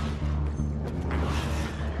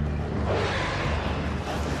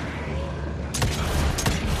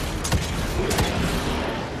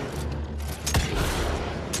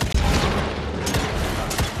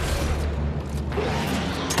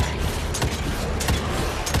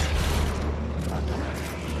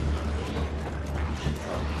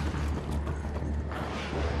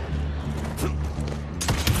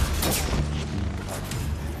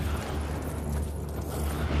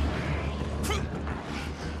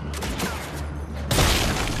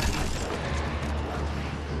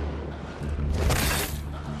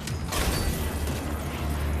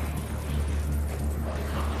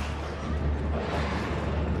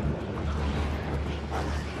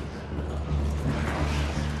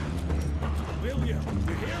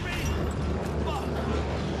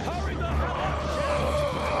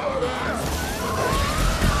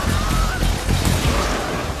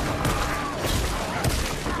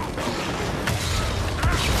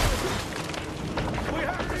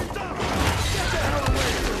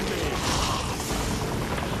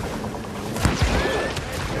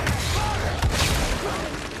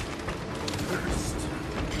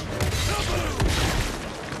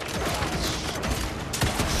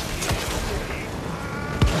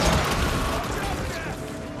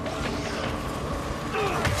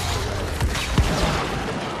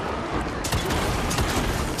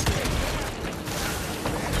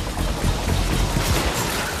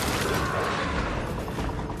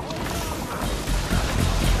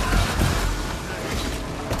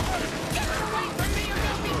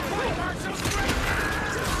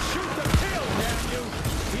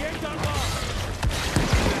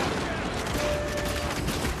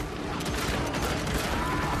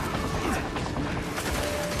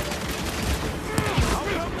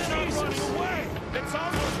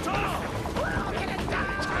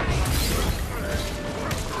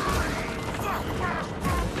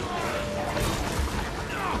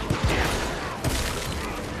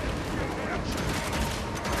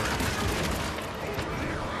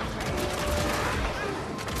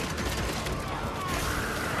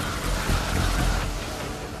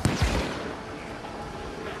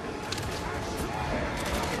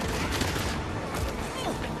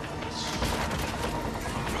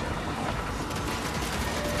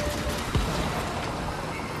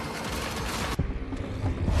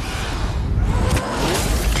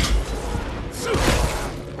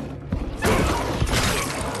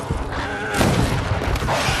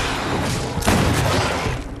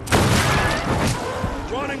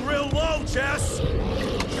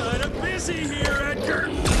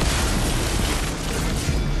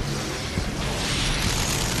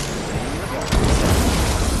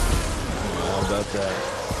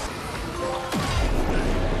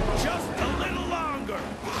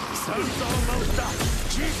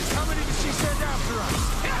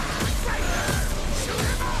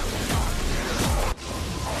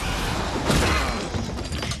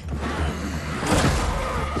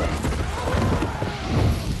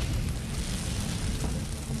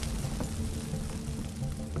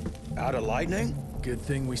 Out of lightning? Good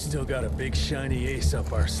thing we still got a big shiny ace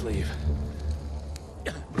up our sleeve.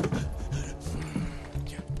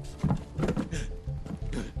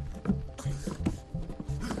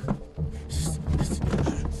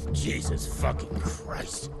 Jesus fucking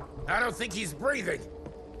Christ. I don't think he's breathing.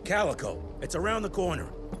 Calico, it's around the corner.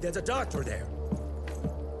 There's a doctor there.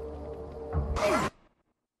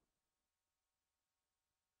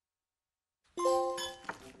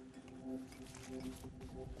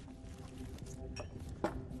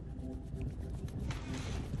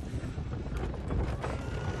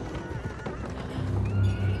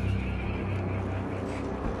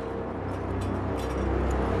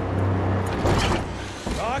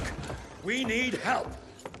 We need help.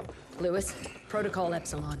 Lewis, Protocol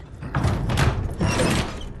Epsilon.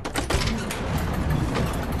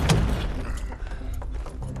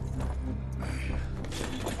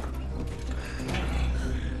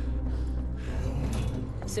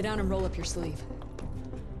 Sit down and roll up your sleeve.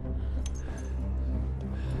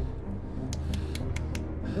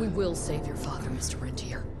 We will save your father, Mr.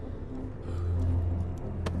 Rentier.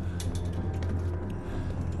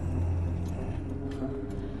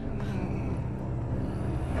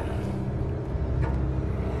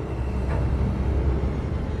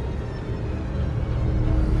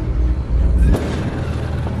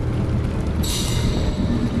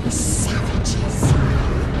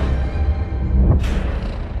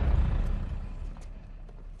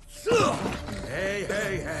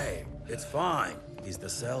 It's fine. He's the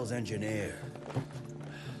cell's engineer.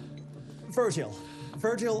 Virgil.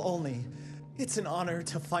 Virgil only. It's an honor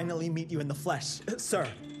to finally meet you in the flesh. Sir,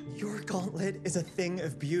 your gauntlet is a thing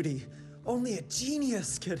of beauty. Only a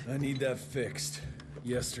genius could... I need that fixed.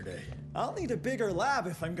 Yesterday. I'll need a bigger lab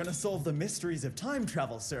if I'm gonna solve the mysteries of time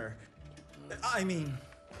travel, sir. I mean...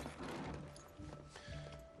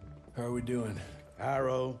 How are we doing?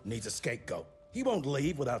 Harrow needs a scapegoat. He won't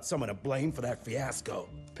leave without someone to blame for that fiasco.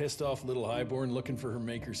 Pissed off little highborn looking for her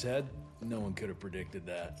maker's head? No one could have predicted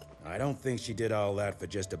that. I don't think she did all that for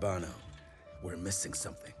just Abano. We're missing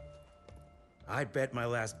something. I bet my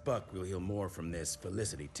last buck we'll hear more from this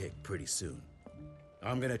Felicity tick pretty soon.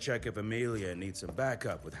 I'm gonna check if Amelia needs some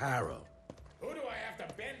backup with Harrow. Who do I have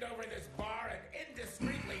to bend over this bar and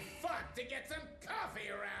indiscreetly fuck to get some coffee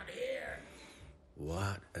around here?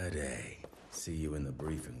 What a day. See you in the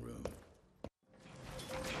briefing room.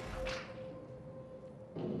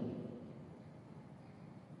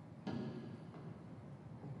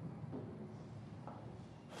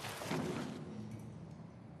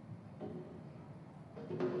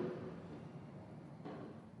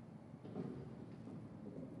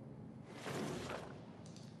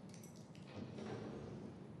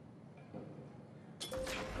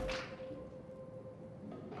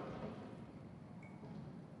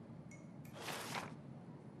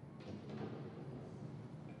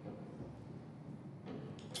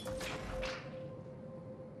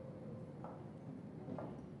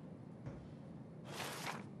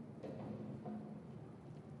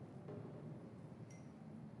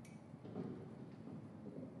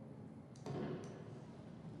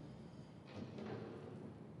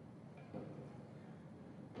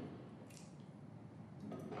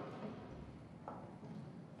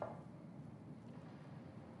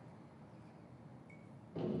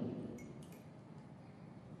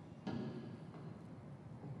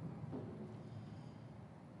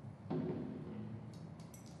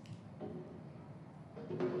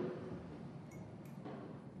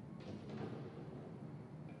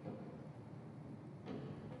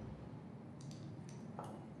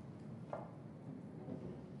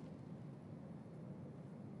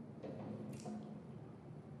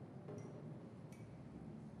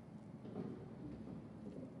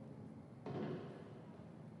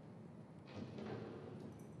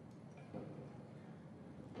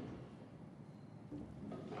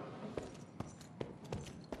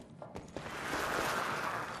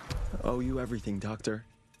 Owe you everything, Doctor.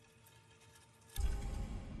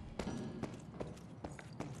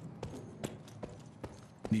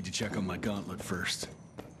 Need to check on my gauntlet first.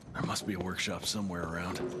 There must be a workshop somewhere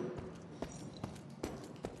around.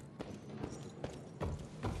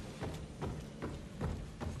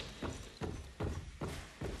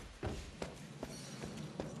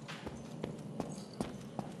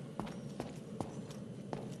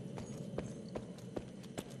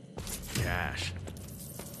 Cash.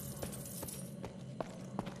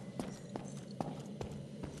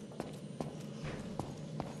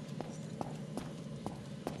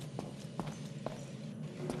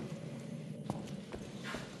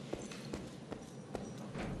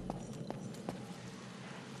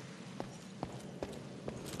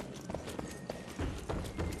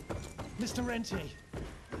 Mr. Rente.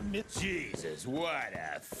 Jesus, what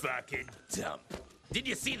a fucking dump. Did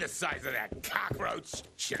you see the size of that cockroach?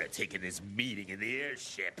 Should have taken this meeting in the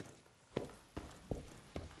airship.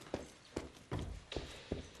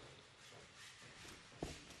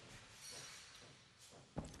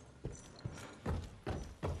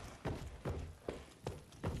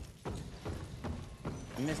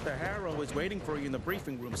 Mr. Harrow is waiting for you in the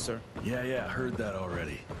briefing room, sir. Yeah, heard that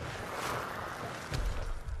already.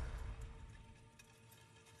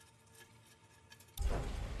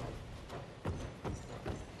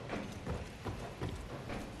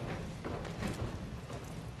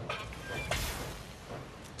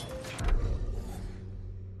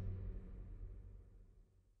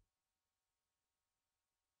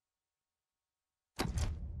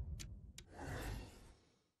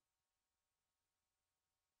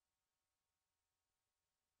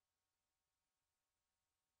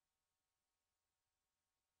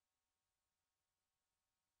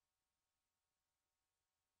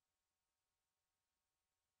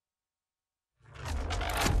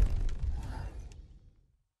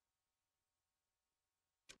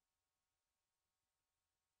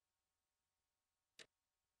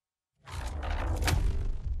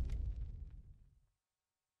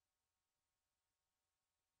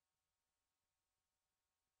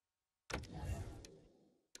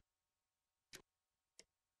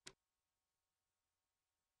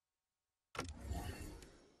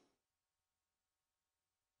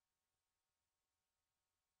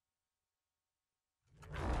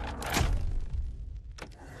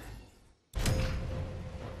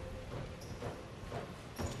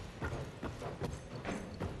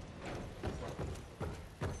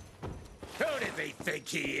 they think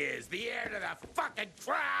he is? The heir to the fucking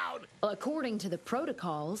crown? According to the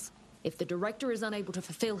protocols, if the director is unable to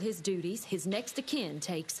fulfill his duties, his next of kin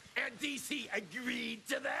takes... And DC agreed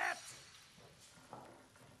to that?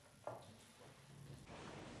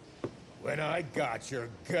 When I got your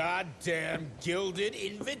goddamn gilded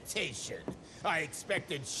invitation, I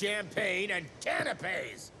expected champagne and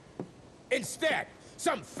canapes. Instead,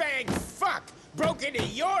 some fang fuck broke into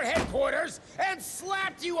your headquarters and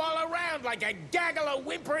slapped you all around like a gaggle of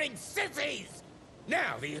whimpering sissies!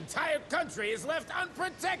 Now the entire country is left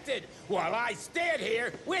unprotected while I stand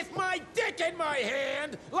here with my dick in my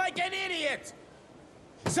hand like an idiot!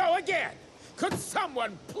 So again, could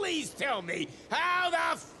someone please tell me how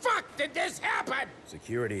the fuck did this happen?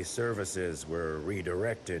 Security services were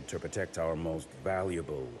redirected to protect our most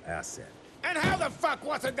valuable asset. And how the fuck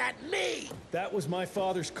wasn't that me? That was my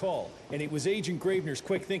father's call, and it was Agent Gravener's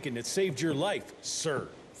quick thinking that saved your life, sir.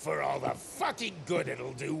 For all the fucking good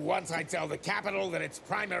it'll do once I tell the Capitol that its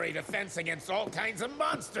primary defense against all kinds of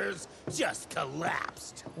monsters just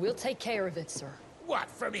collapsed. We'll take care of it, sir. What,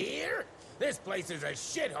 from here? This place is a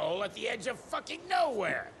shithole at the edge of fucking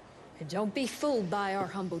nowhere. And don't be fooled by our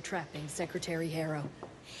humble trappings, Secretary Harrow.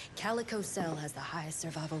 Calico Cell has the highest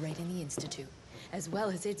survival rate in the Institute, as well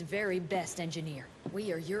as its very best engineer.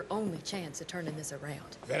 We are your only chance of turning this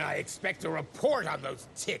around. Then I expect a report on those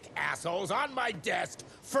tick assholes on my desk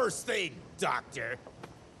first thing, Doctor.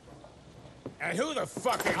 And who the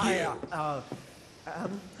fuck are you?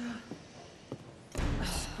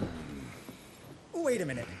 Wait a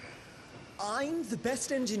minute. I'm the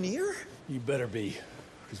best engineer? You better be,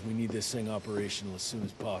 because we need this thing operational as soon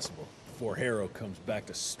as possible, before Harrow comes back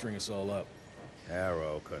to string us all up.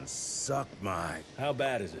 Harrow can suck my... How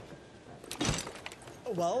bad is it?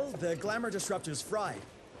 Well, the glamour disruptor's fried.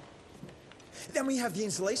 Then we have the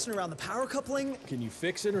insulation around the power coupling. Can you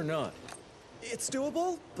fix it or not? It's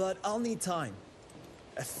doable, but I'll need time.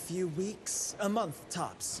 A few weeks, a month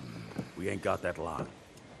tops. We ain't got that long.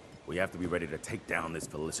 We have to be ready to take down this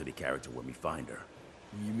Felicity character when we find her.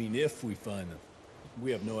 You mean if we find them?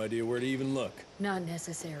 We have no idea where to even look. Not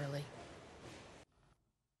necessarily.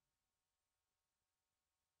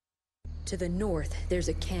 To the north, there's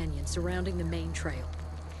a canyon surrounding the main trail.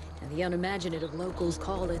 And the unimaginative locals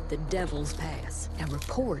call it the Devil's Pass. And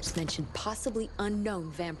reports mention possibly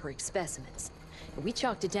unknown vampiric specimens. And we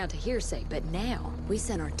chalked it down to hearsay, but now we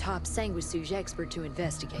sent our top sanguisuge expert to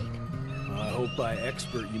investigate. I hope by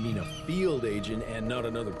expert you mean a field agent and not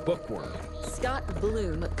another bookworm. Scott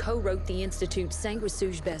Bloom co-wrote the Institute's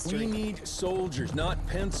sanguisuge bestiary. We need soldiers, not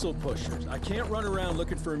pencil pushers. I can't run around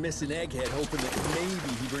looking for a missing egghead hoping that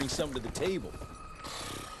maybe he brings something to the table.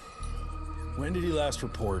 When did he last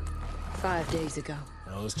report? 5 days ago.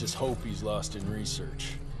 Now let's just hope he's lost in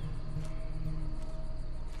research.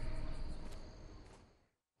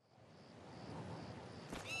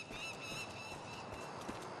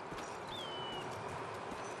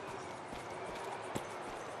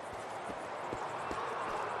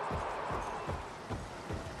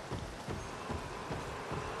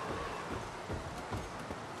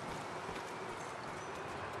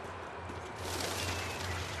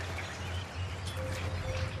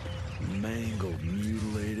 Mangled,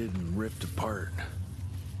 mutilated, and ripped apart.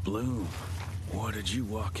 Bloom, what did you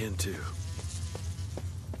walk into?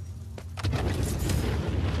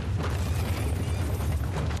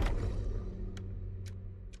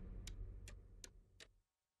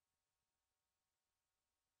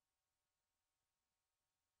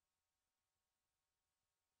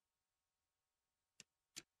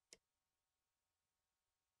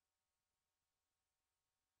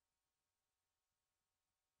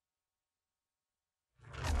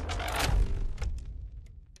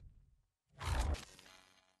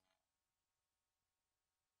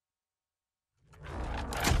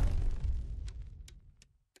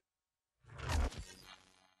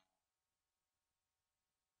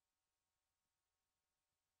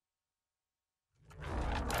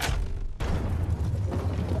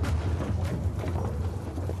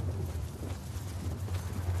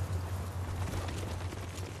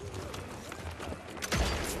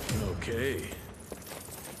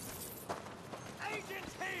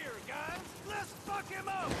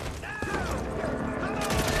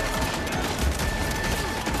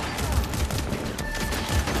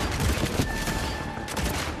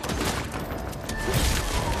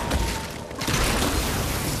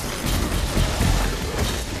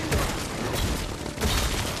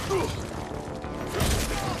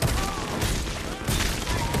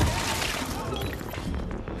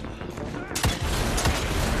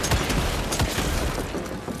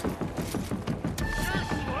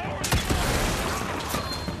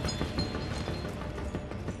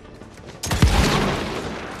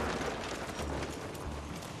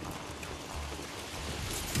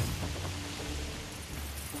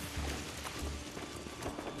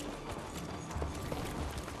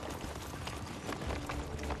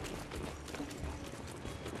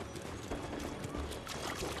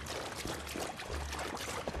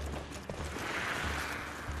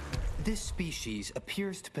 This species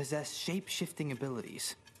appears to possess shape-shifting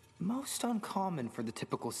abilities, most uncommon for the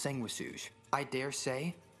typical sanguisuge. I dare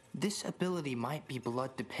say, this ability might be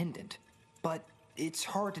blood-dependent, but it's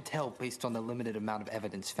hard to tell based on the limited amount of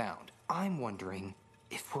evidence found. I'm wondering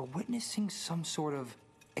if we're witnessing some sort of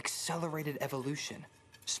accelerated evolution,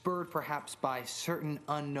 spurred perhaps by certain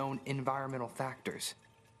unknown environmental factors.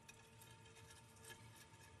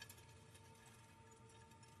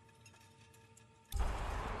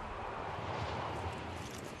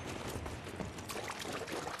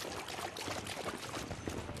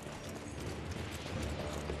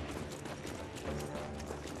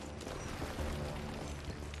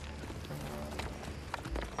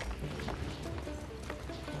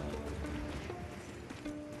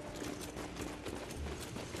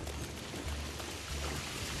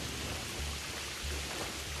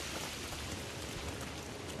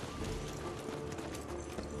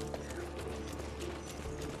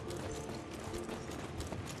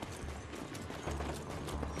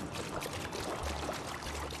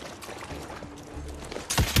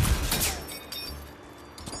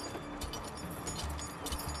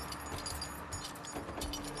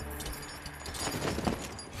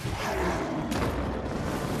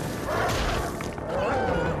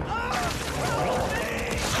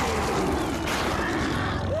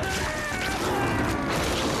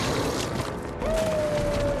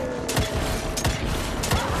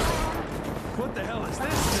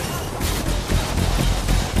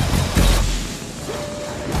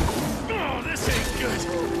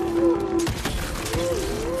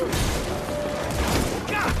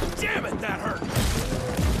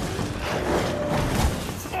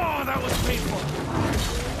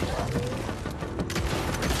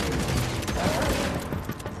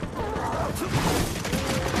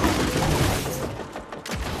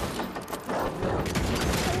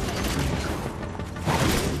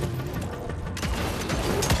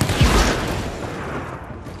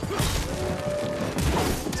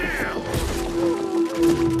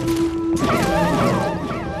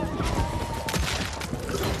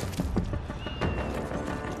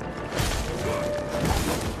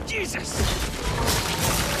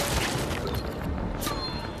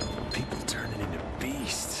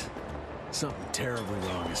 Something terribly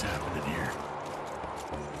wrong is happening here.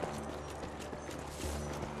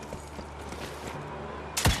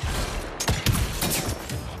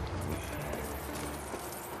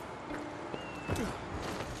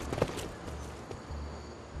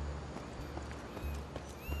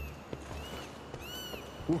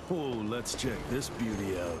 Whoa, let's check this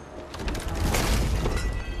beauty out.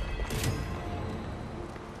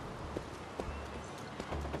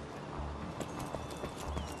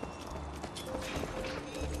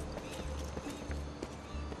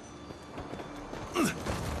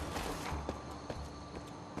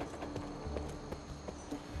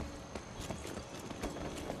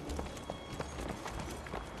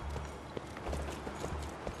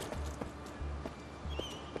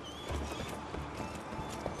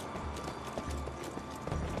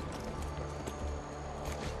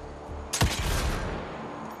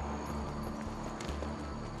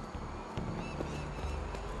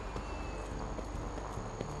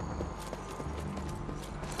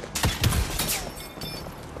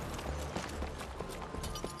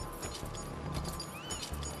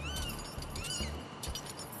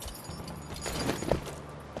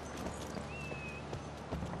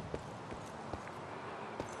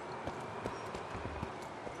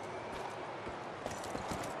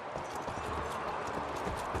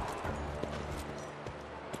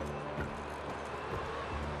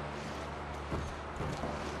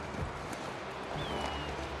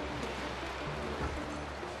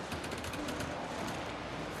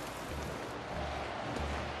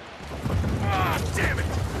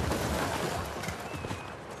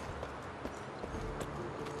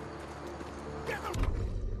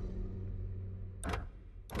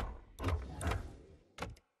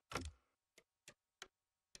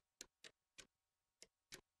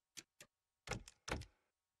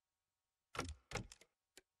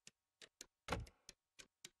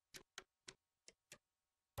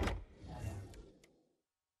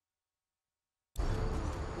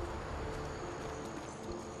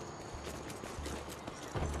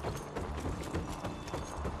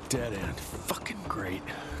 Dead end. Fucking great.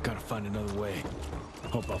 Gotta find another way.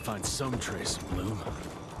 Hope I'll find some trace of Bloom.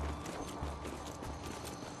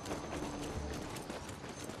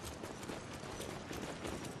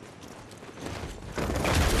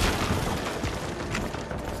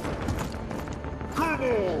 Come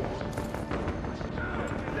on!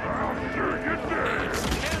 I'll sure you did!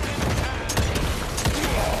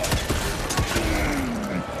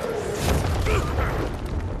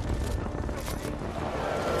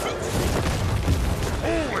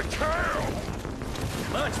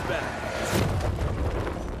 back.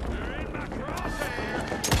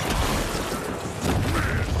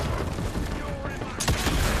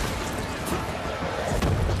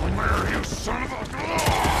 Come here, you son of a...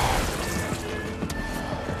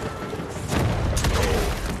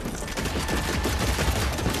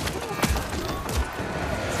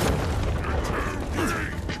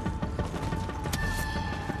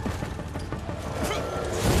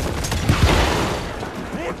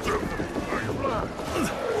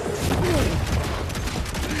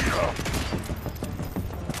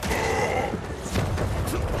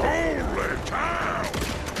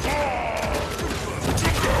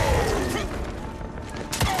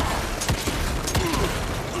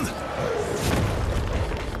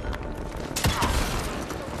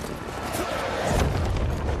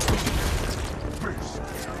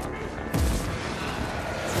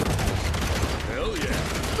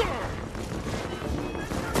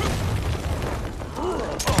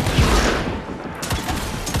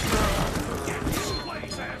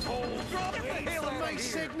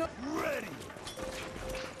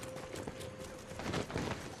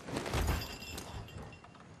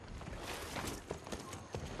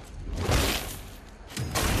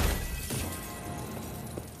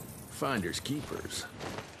 Finders keepers.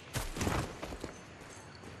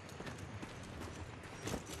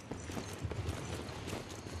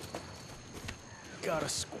 Gotta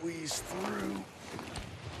squeeze through.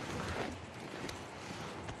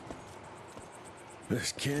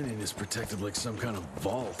 This canyon is protected like some kind of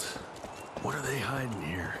vault. What are they hiding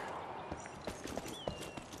here?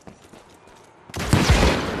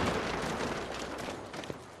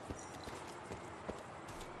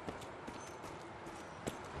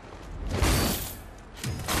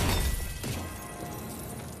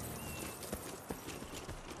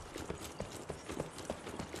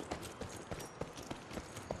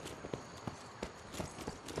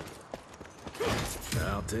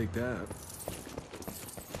 I'll take that.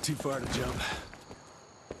 Too far to jump.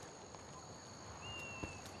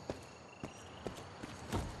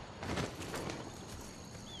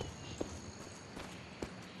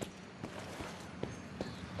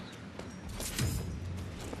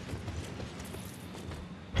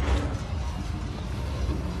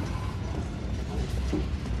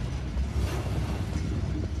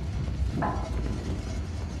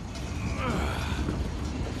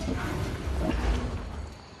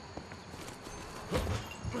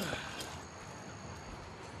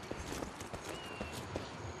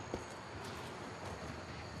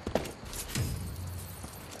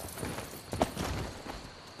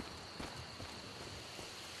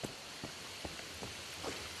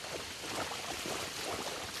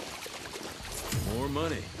 More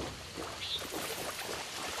money.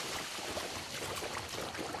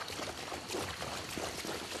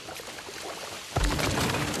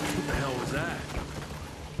 What the hell was that?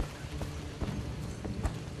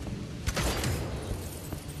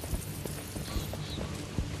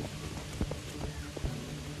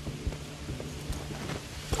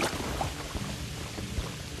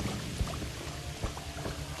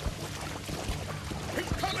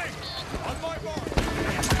 He's coming! On my mark!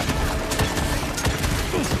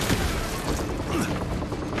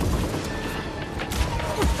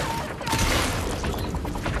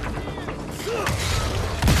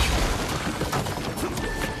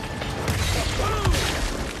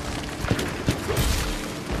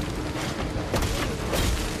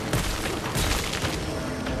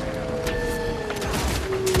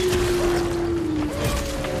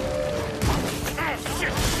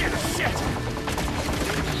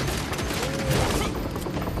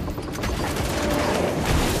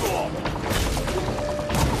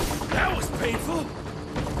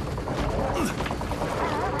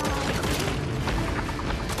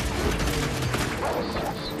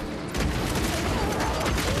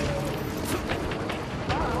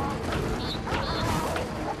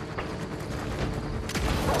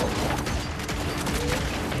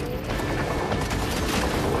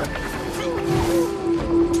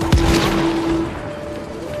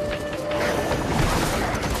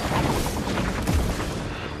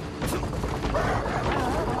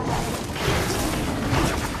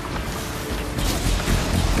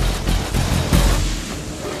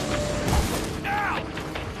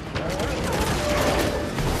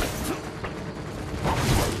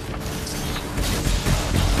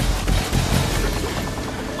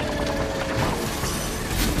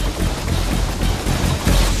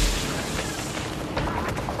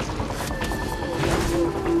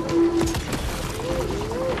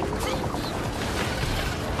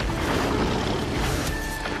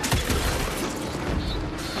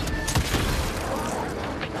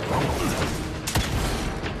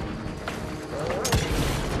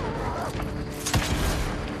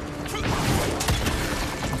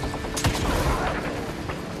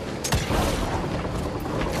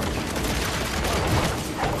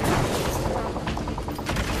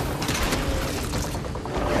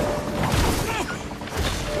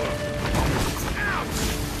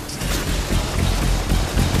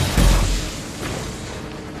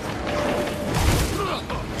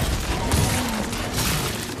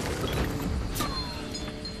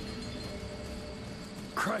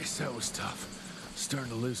 Christ, that was tough.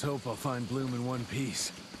 Starting to lose hope I'll find Bloom in one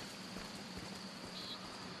piece.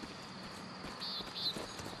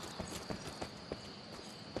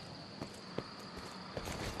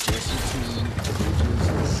 Jesse 2,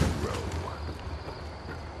 Bridges 0.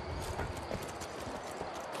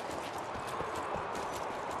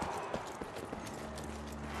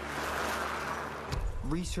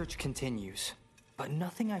 Research continues, but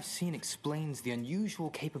nothing I've seen explains the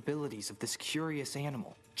unusual capabilities of this curious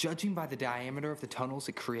animal. Judging by the diameter of the tunnels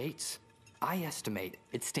it creates, I estimate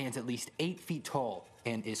it stands at least 8 feet tall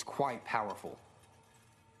and is quite powerful.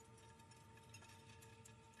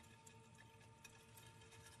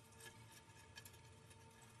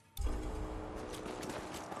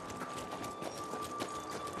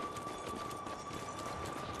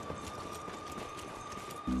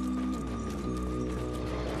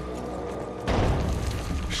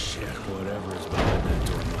 Whatever is behind that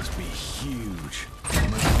door must be huge. Must be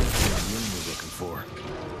what Bloom was looking for.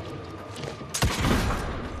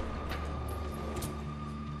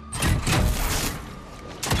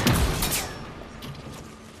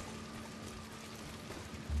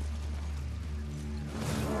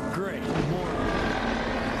 Great. More.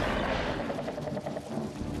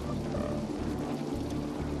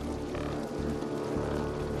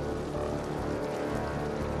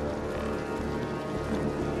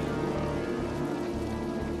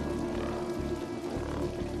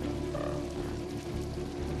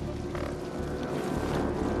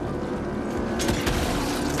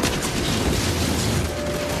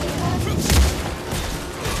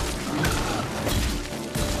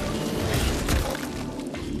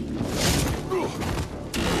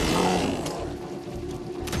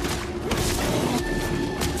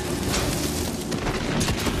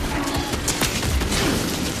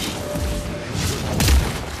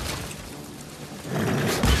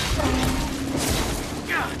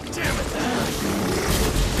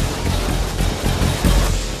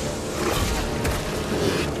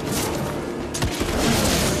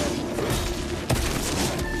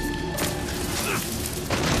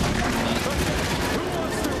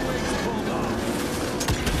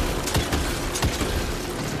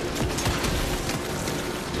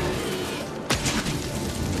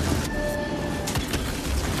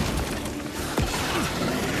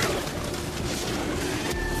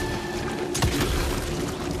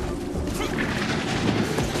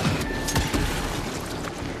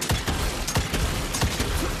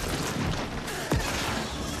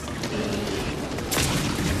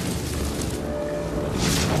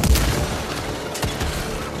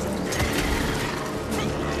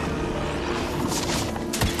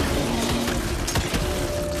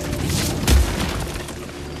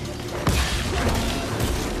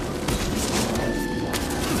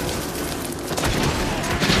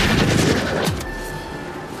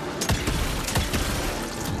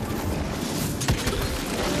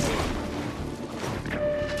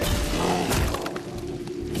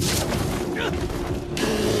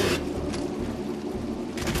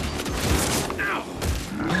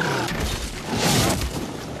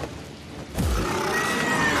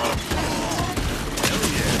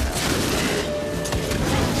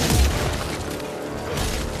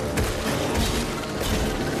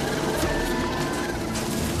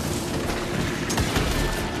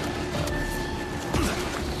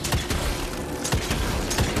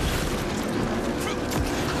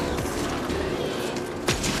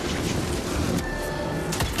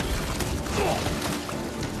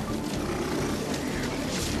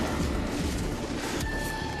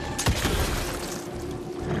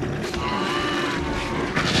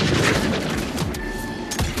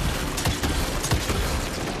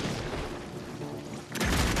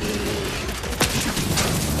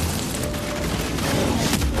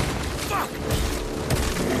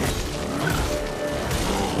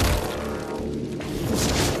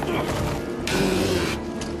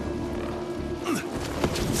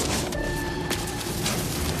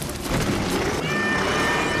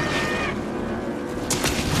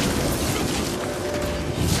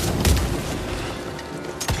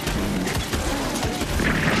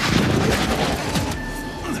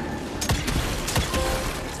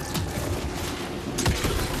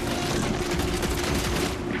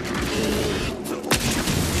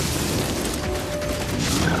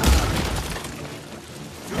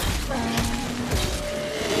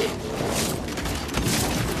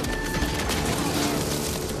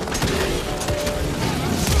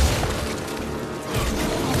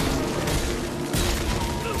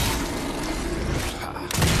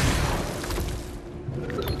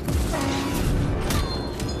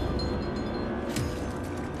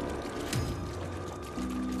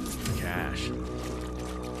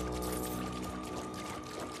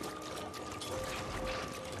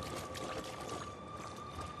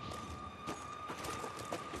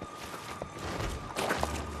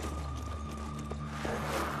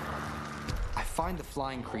 find the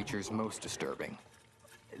flying creatures most disturbing.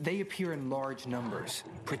 They appear in large numbers,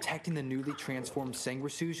 protecting the newly transformed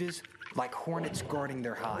sanguisuges like hornets guarding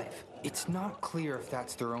their hive. It's not clear if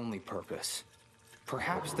that's their only purpose.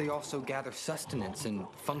 Perhaps they also gather sustenance and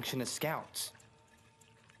function as scouts.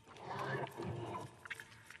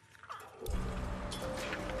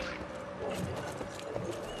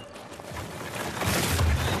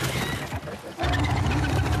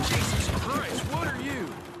 Jesus Christ, what are you?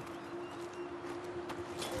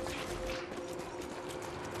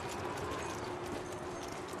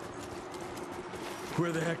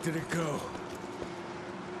 Where the heck did it go?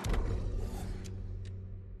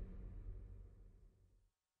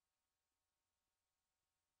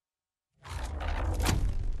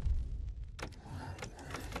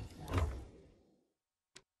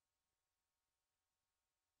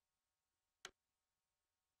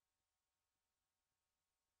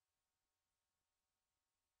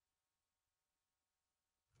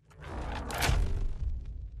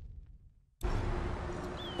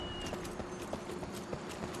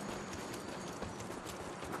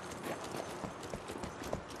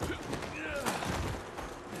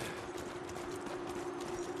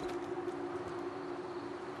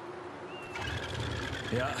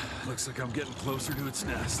 Yeah, looks like I'm getting closer to its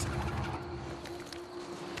nest.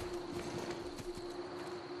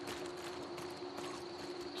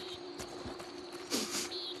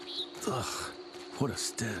 Ugh, what a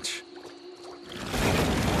stench.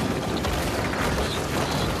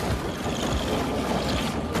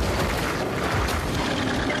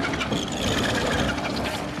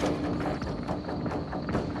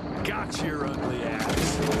 Got your ugly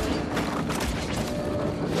ass.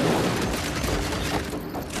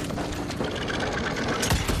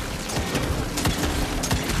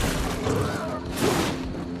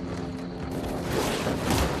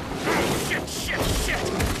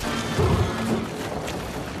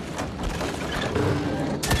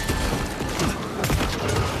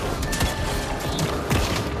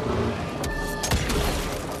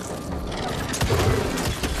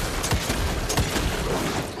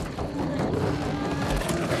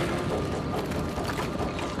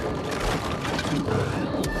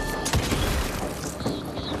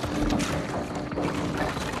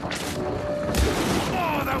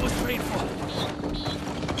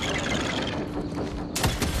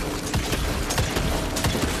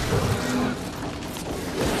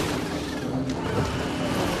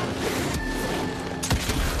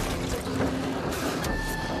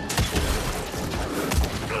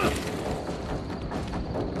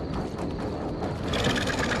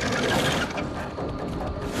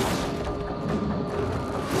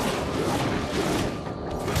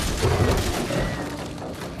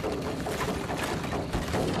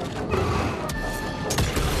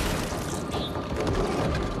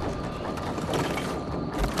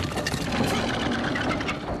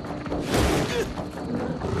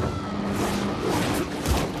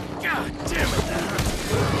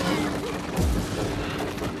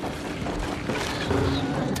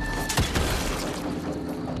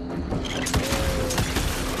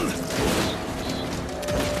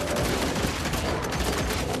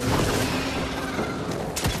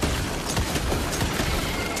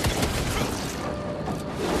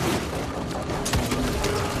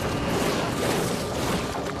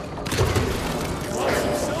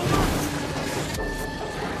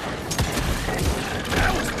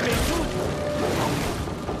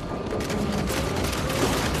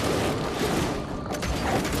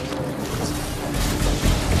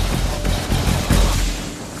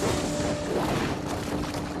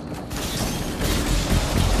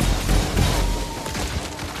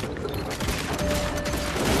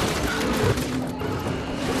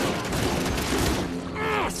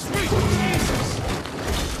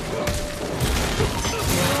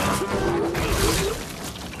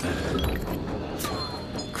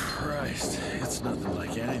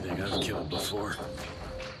 Before.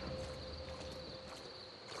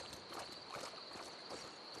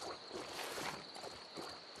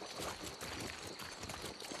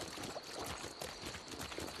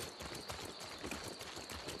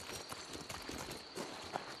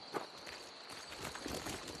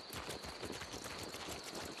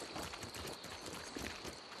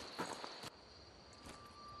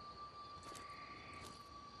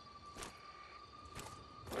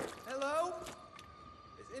 Hello?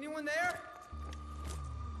 Is anyone there?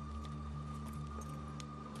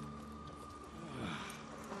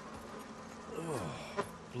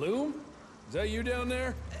 Bloom? Is that you down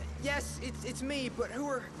there? Yes, it's me, but who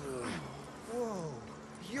are... Whoa.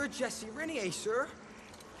 You're Jesse Renier, sir.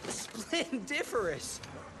 Splendiferous.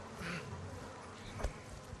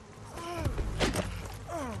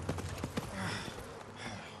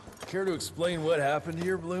 Care to explain what happened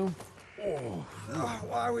here, Bloom? Well,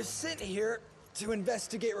 I was sent here to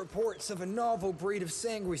investigate reports of a novel breed of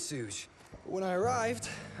sanguisuge. When I arrived,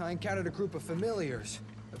 I encountered a group of familiars,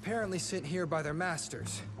 apparently sent here by their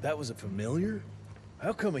masters. That was a familiar?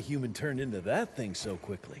 How come a human turned into that thing so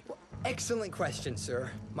quickly? Excellent question, sir.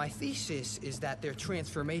 My thesis is that their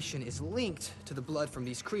transformation is linked to the blood from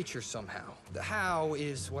these creatures somehow. The how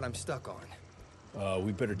is what I'm stuck on.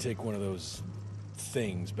 We better take one of those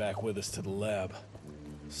things back with us to the lab.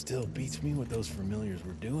 Still beats me what those familiars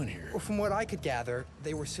were doing here. Well, from what I could gather,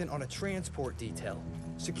 they were sent on a transport detail,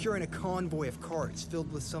 securing a convoy of carts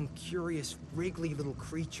filled with some curious, wriggly little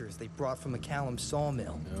creatures they brought from McCallum's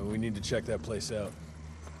sawmill. We need to check that place out.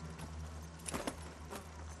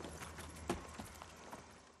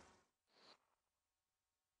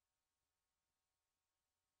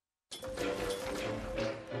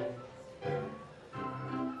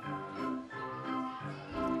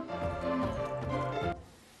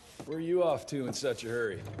 Where are you off to in such a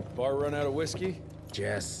hurry? Bar run out of whiskey?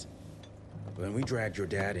 Jess, when we dragged your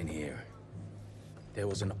dad in here, there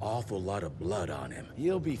was an awful lot of blood on him.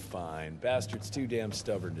 He'll be fine. Bastard's too damn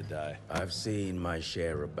stubborn to die. I've seen my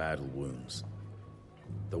share of battle wounds.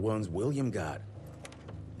 The ones William got,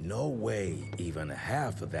 no way even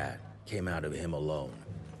half of that came out of him alone.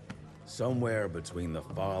 Somewhere between the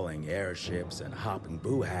falling airships and hopping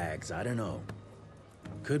boo-hags, I don't know.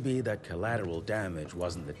 Could be that collateral damage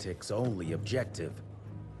wasn't the Tick's only objective.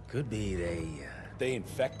 Could be They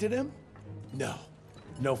infected him? No.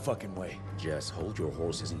 No fucking way. Just hold your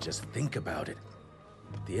horses and just think about it.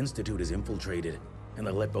 The Institute is infiltrated, and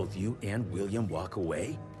they let both you and William walk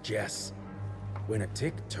away? Jess, when a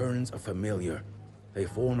Tick turns a familiar, they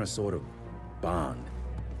form a sort of bond.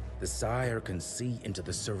 The sire can see into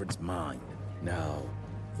the servant's mind. Now,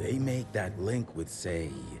 they make that link with,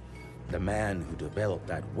 say, the man who developed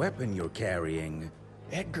that weapon you're carrying.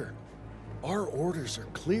 Edgar, our orders are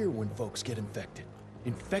clear when folks get infected.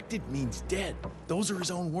 Infected means dead. Those are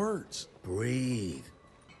his own words. Breathe.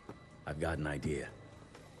 I've got an idea.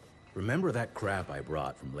 Remember that crap I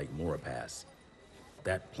brought from Lake Morapass?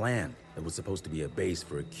 That plant that was supposed to be a base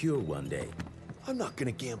for a cure one day. I'm not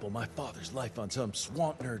gonna gamble my father's life on some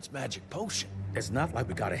swamp nerd's magic potion. It's not like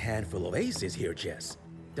we got a handful of aces here, Jess.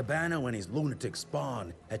 Dabano and his lunatic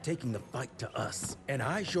spawn had taken the fight to us. And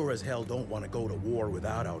I sure as hell don't want to go to war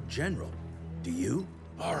without our general. Do you?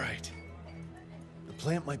 All right. The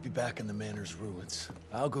plant might be back in the manor's ruins.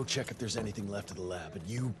 I'll go check if there's anything left of the lab, and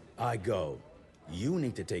you... I go. You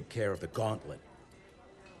need to take care of the gauntlet.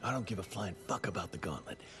 I don't give a flying fuck about the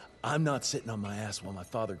gauntlet. I'm not sitting on my ass while my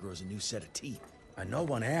father grows a new set of teeth. And no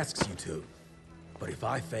one asks you to. But if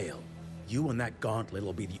I fail, you and that gauntlet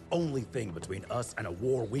will be the only thing between us and a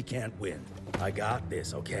war we can't win. I got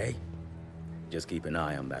this, okay? Just keep an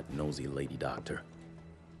eye on that nosy lady doctor.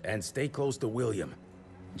 And stay close to William,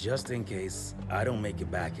 just in case I don't make it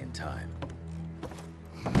back in time.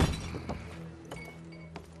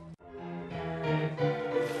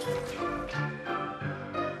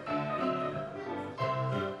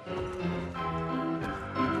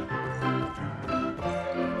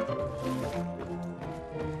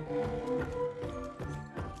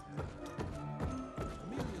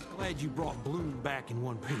 You brought Bloom back in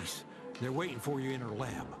one piece. They're waiting for you in her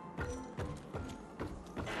lab.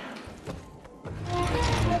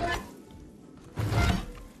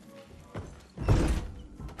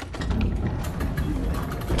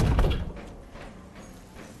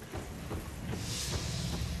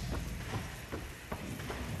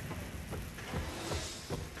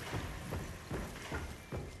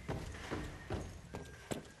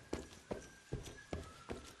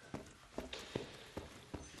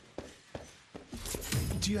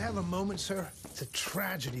 Do you have a moment, sir? It's a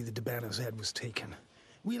tragedy that Dabano's head was taken.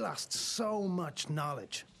 We lost so much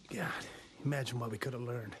knowledge. God, imagine what we could have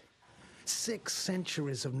learned. 6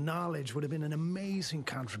 centuries of knowledge would have been an amazing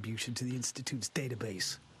contribution to the Institute's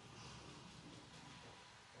database.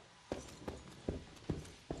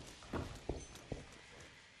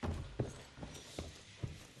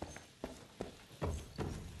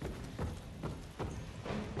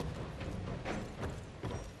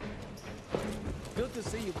 Good to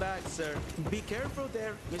see you back, sir. Be careful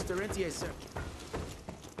there, Mr. Rentier, sir.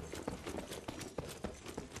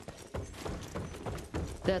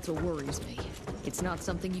 That's what worries me. It's not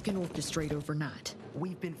something you can orchestrate overnight.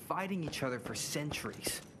 We've been fighting each other for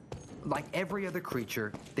centuries. Like every other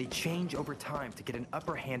creature, they change over time to get an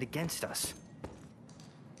upper hand against us.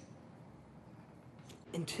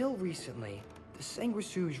 Until recently, the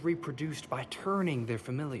sanguisuge reproduced by turning their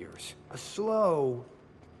familiars. A slow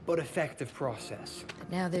but effective process.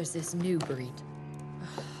 But now there's this new breed.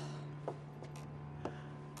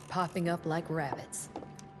 popping up like rabbits.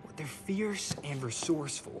 They're fierce and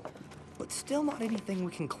resourceful, but still not anything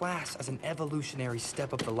we can class as an evolutionary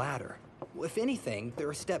step up the ladder. If anything,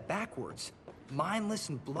 they're a step backwards. Mindless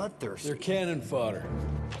and bloodthirsty. They're cannon fodder.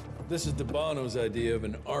 This is Debano's idea of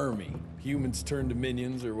an army. Humans turn to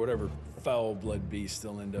minions or whatever foul-blood beasts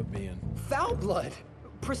they'll end up being. Foul blood?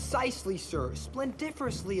 Precisely, sir.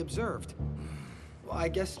 Splendiferously observed. Well, I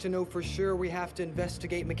guess to know for sure we have to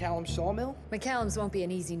investigate McCallum's sawmill? McCallum's won't be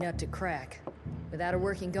an easy nut to crack. Without a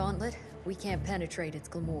working gauntlet, we can't penetrate its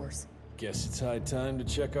glamours. Guess it's high time to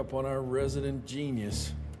check up on our resident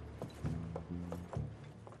genius.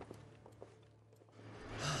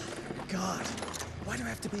 God, why do I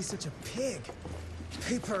have to be such a pig?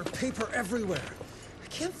 Paper everywhere. I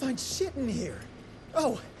can't find shit in here.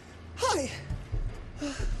 Oh, hi!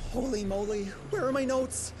 Holy moly, where are my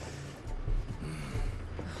notes?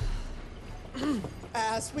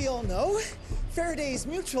 As we all know, Faraday's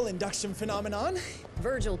mutual induction phenomenon.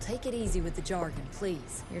 Virgil, take it easy with the jargon,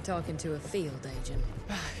 please. You're talking to a field agent.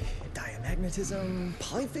 Diamagnetism,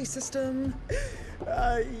 polyphase system.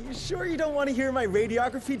 You sure you don't want to hear my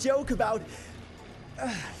radiography joke about...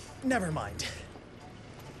 never mind.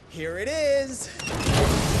 Here it is.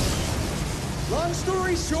 Long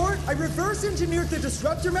story short, I reverse engineered the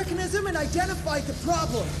disruptor mechanism and identified the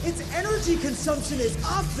problem. Its energy consumption is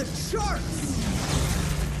off the charts.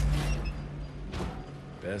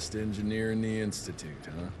 Best engineer in the Institute,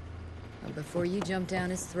 huh? Well, before you jump down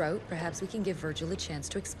his throat, perhaps we can give Virgil a chance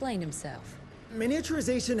to explain himself.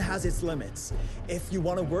 Miniaturization has its limits. If you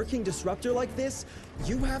want a working disruptor like this,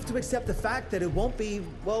 you have to accept the fact that it won't be,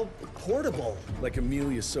 well, portable. Like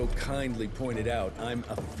Amelia so kindly pointed out, I'm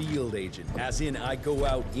a field agent, as in I go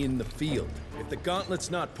out in the field. If the gauntlet's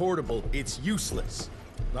not portable, it's useless.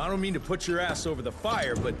 I don't mean to put your ass over the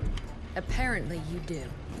fire, but... Apparently you do.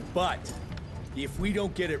 But, if we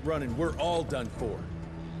don't get it running, we're all done for.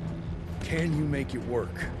 Can you make it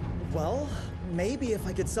work? Well, maybe if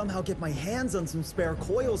I could somehow get my hands on some spare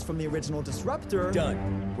coils from the original disruptor... Done.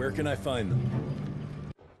 Where can I find them?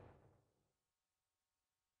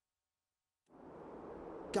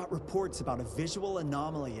 Got reports about a visual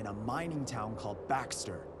anomaly in a mining town called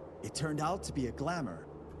Baxter. It turned out to be a glamour.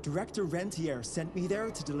 Director Rentier sent me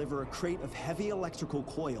there to deliver a crate of heavy electrical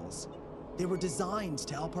coils. They were designed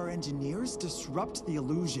to help our engineers disrupt the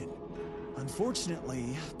illusion.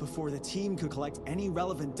 Unfortunately, before the team could collect any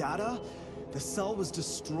relevant data, the cell was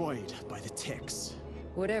destroyed by the ticks.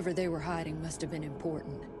 Whatever they were hiding must have been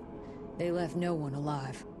important. They left no one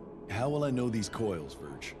alive. How will I know these coils,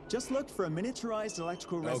 Verge? Just look for a miniaturized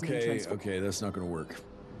electrical resonant transfer. Okay, that's not gonna work.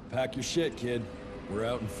 Pack your shit, kid. We're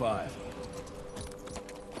out in 5.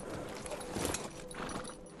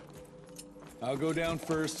 I'll go down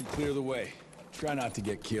first and clear the way. Try not to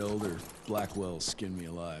get killed or Blackwell skin me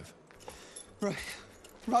alive. Right.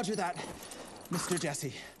 Roger that, Mr.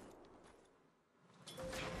 Jesse.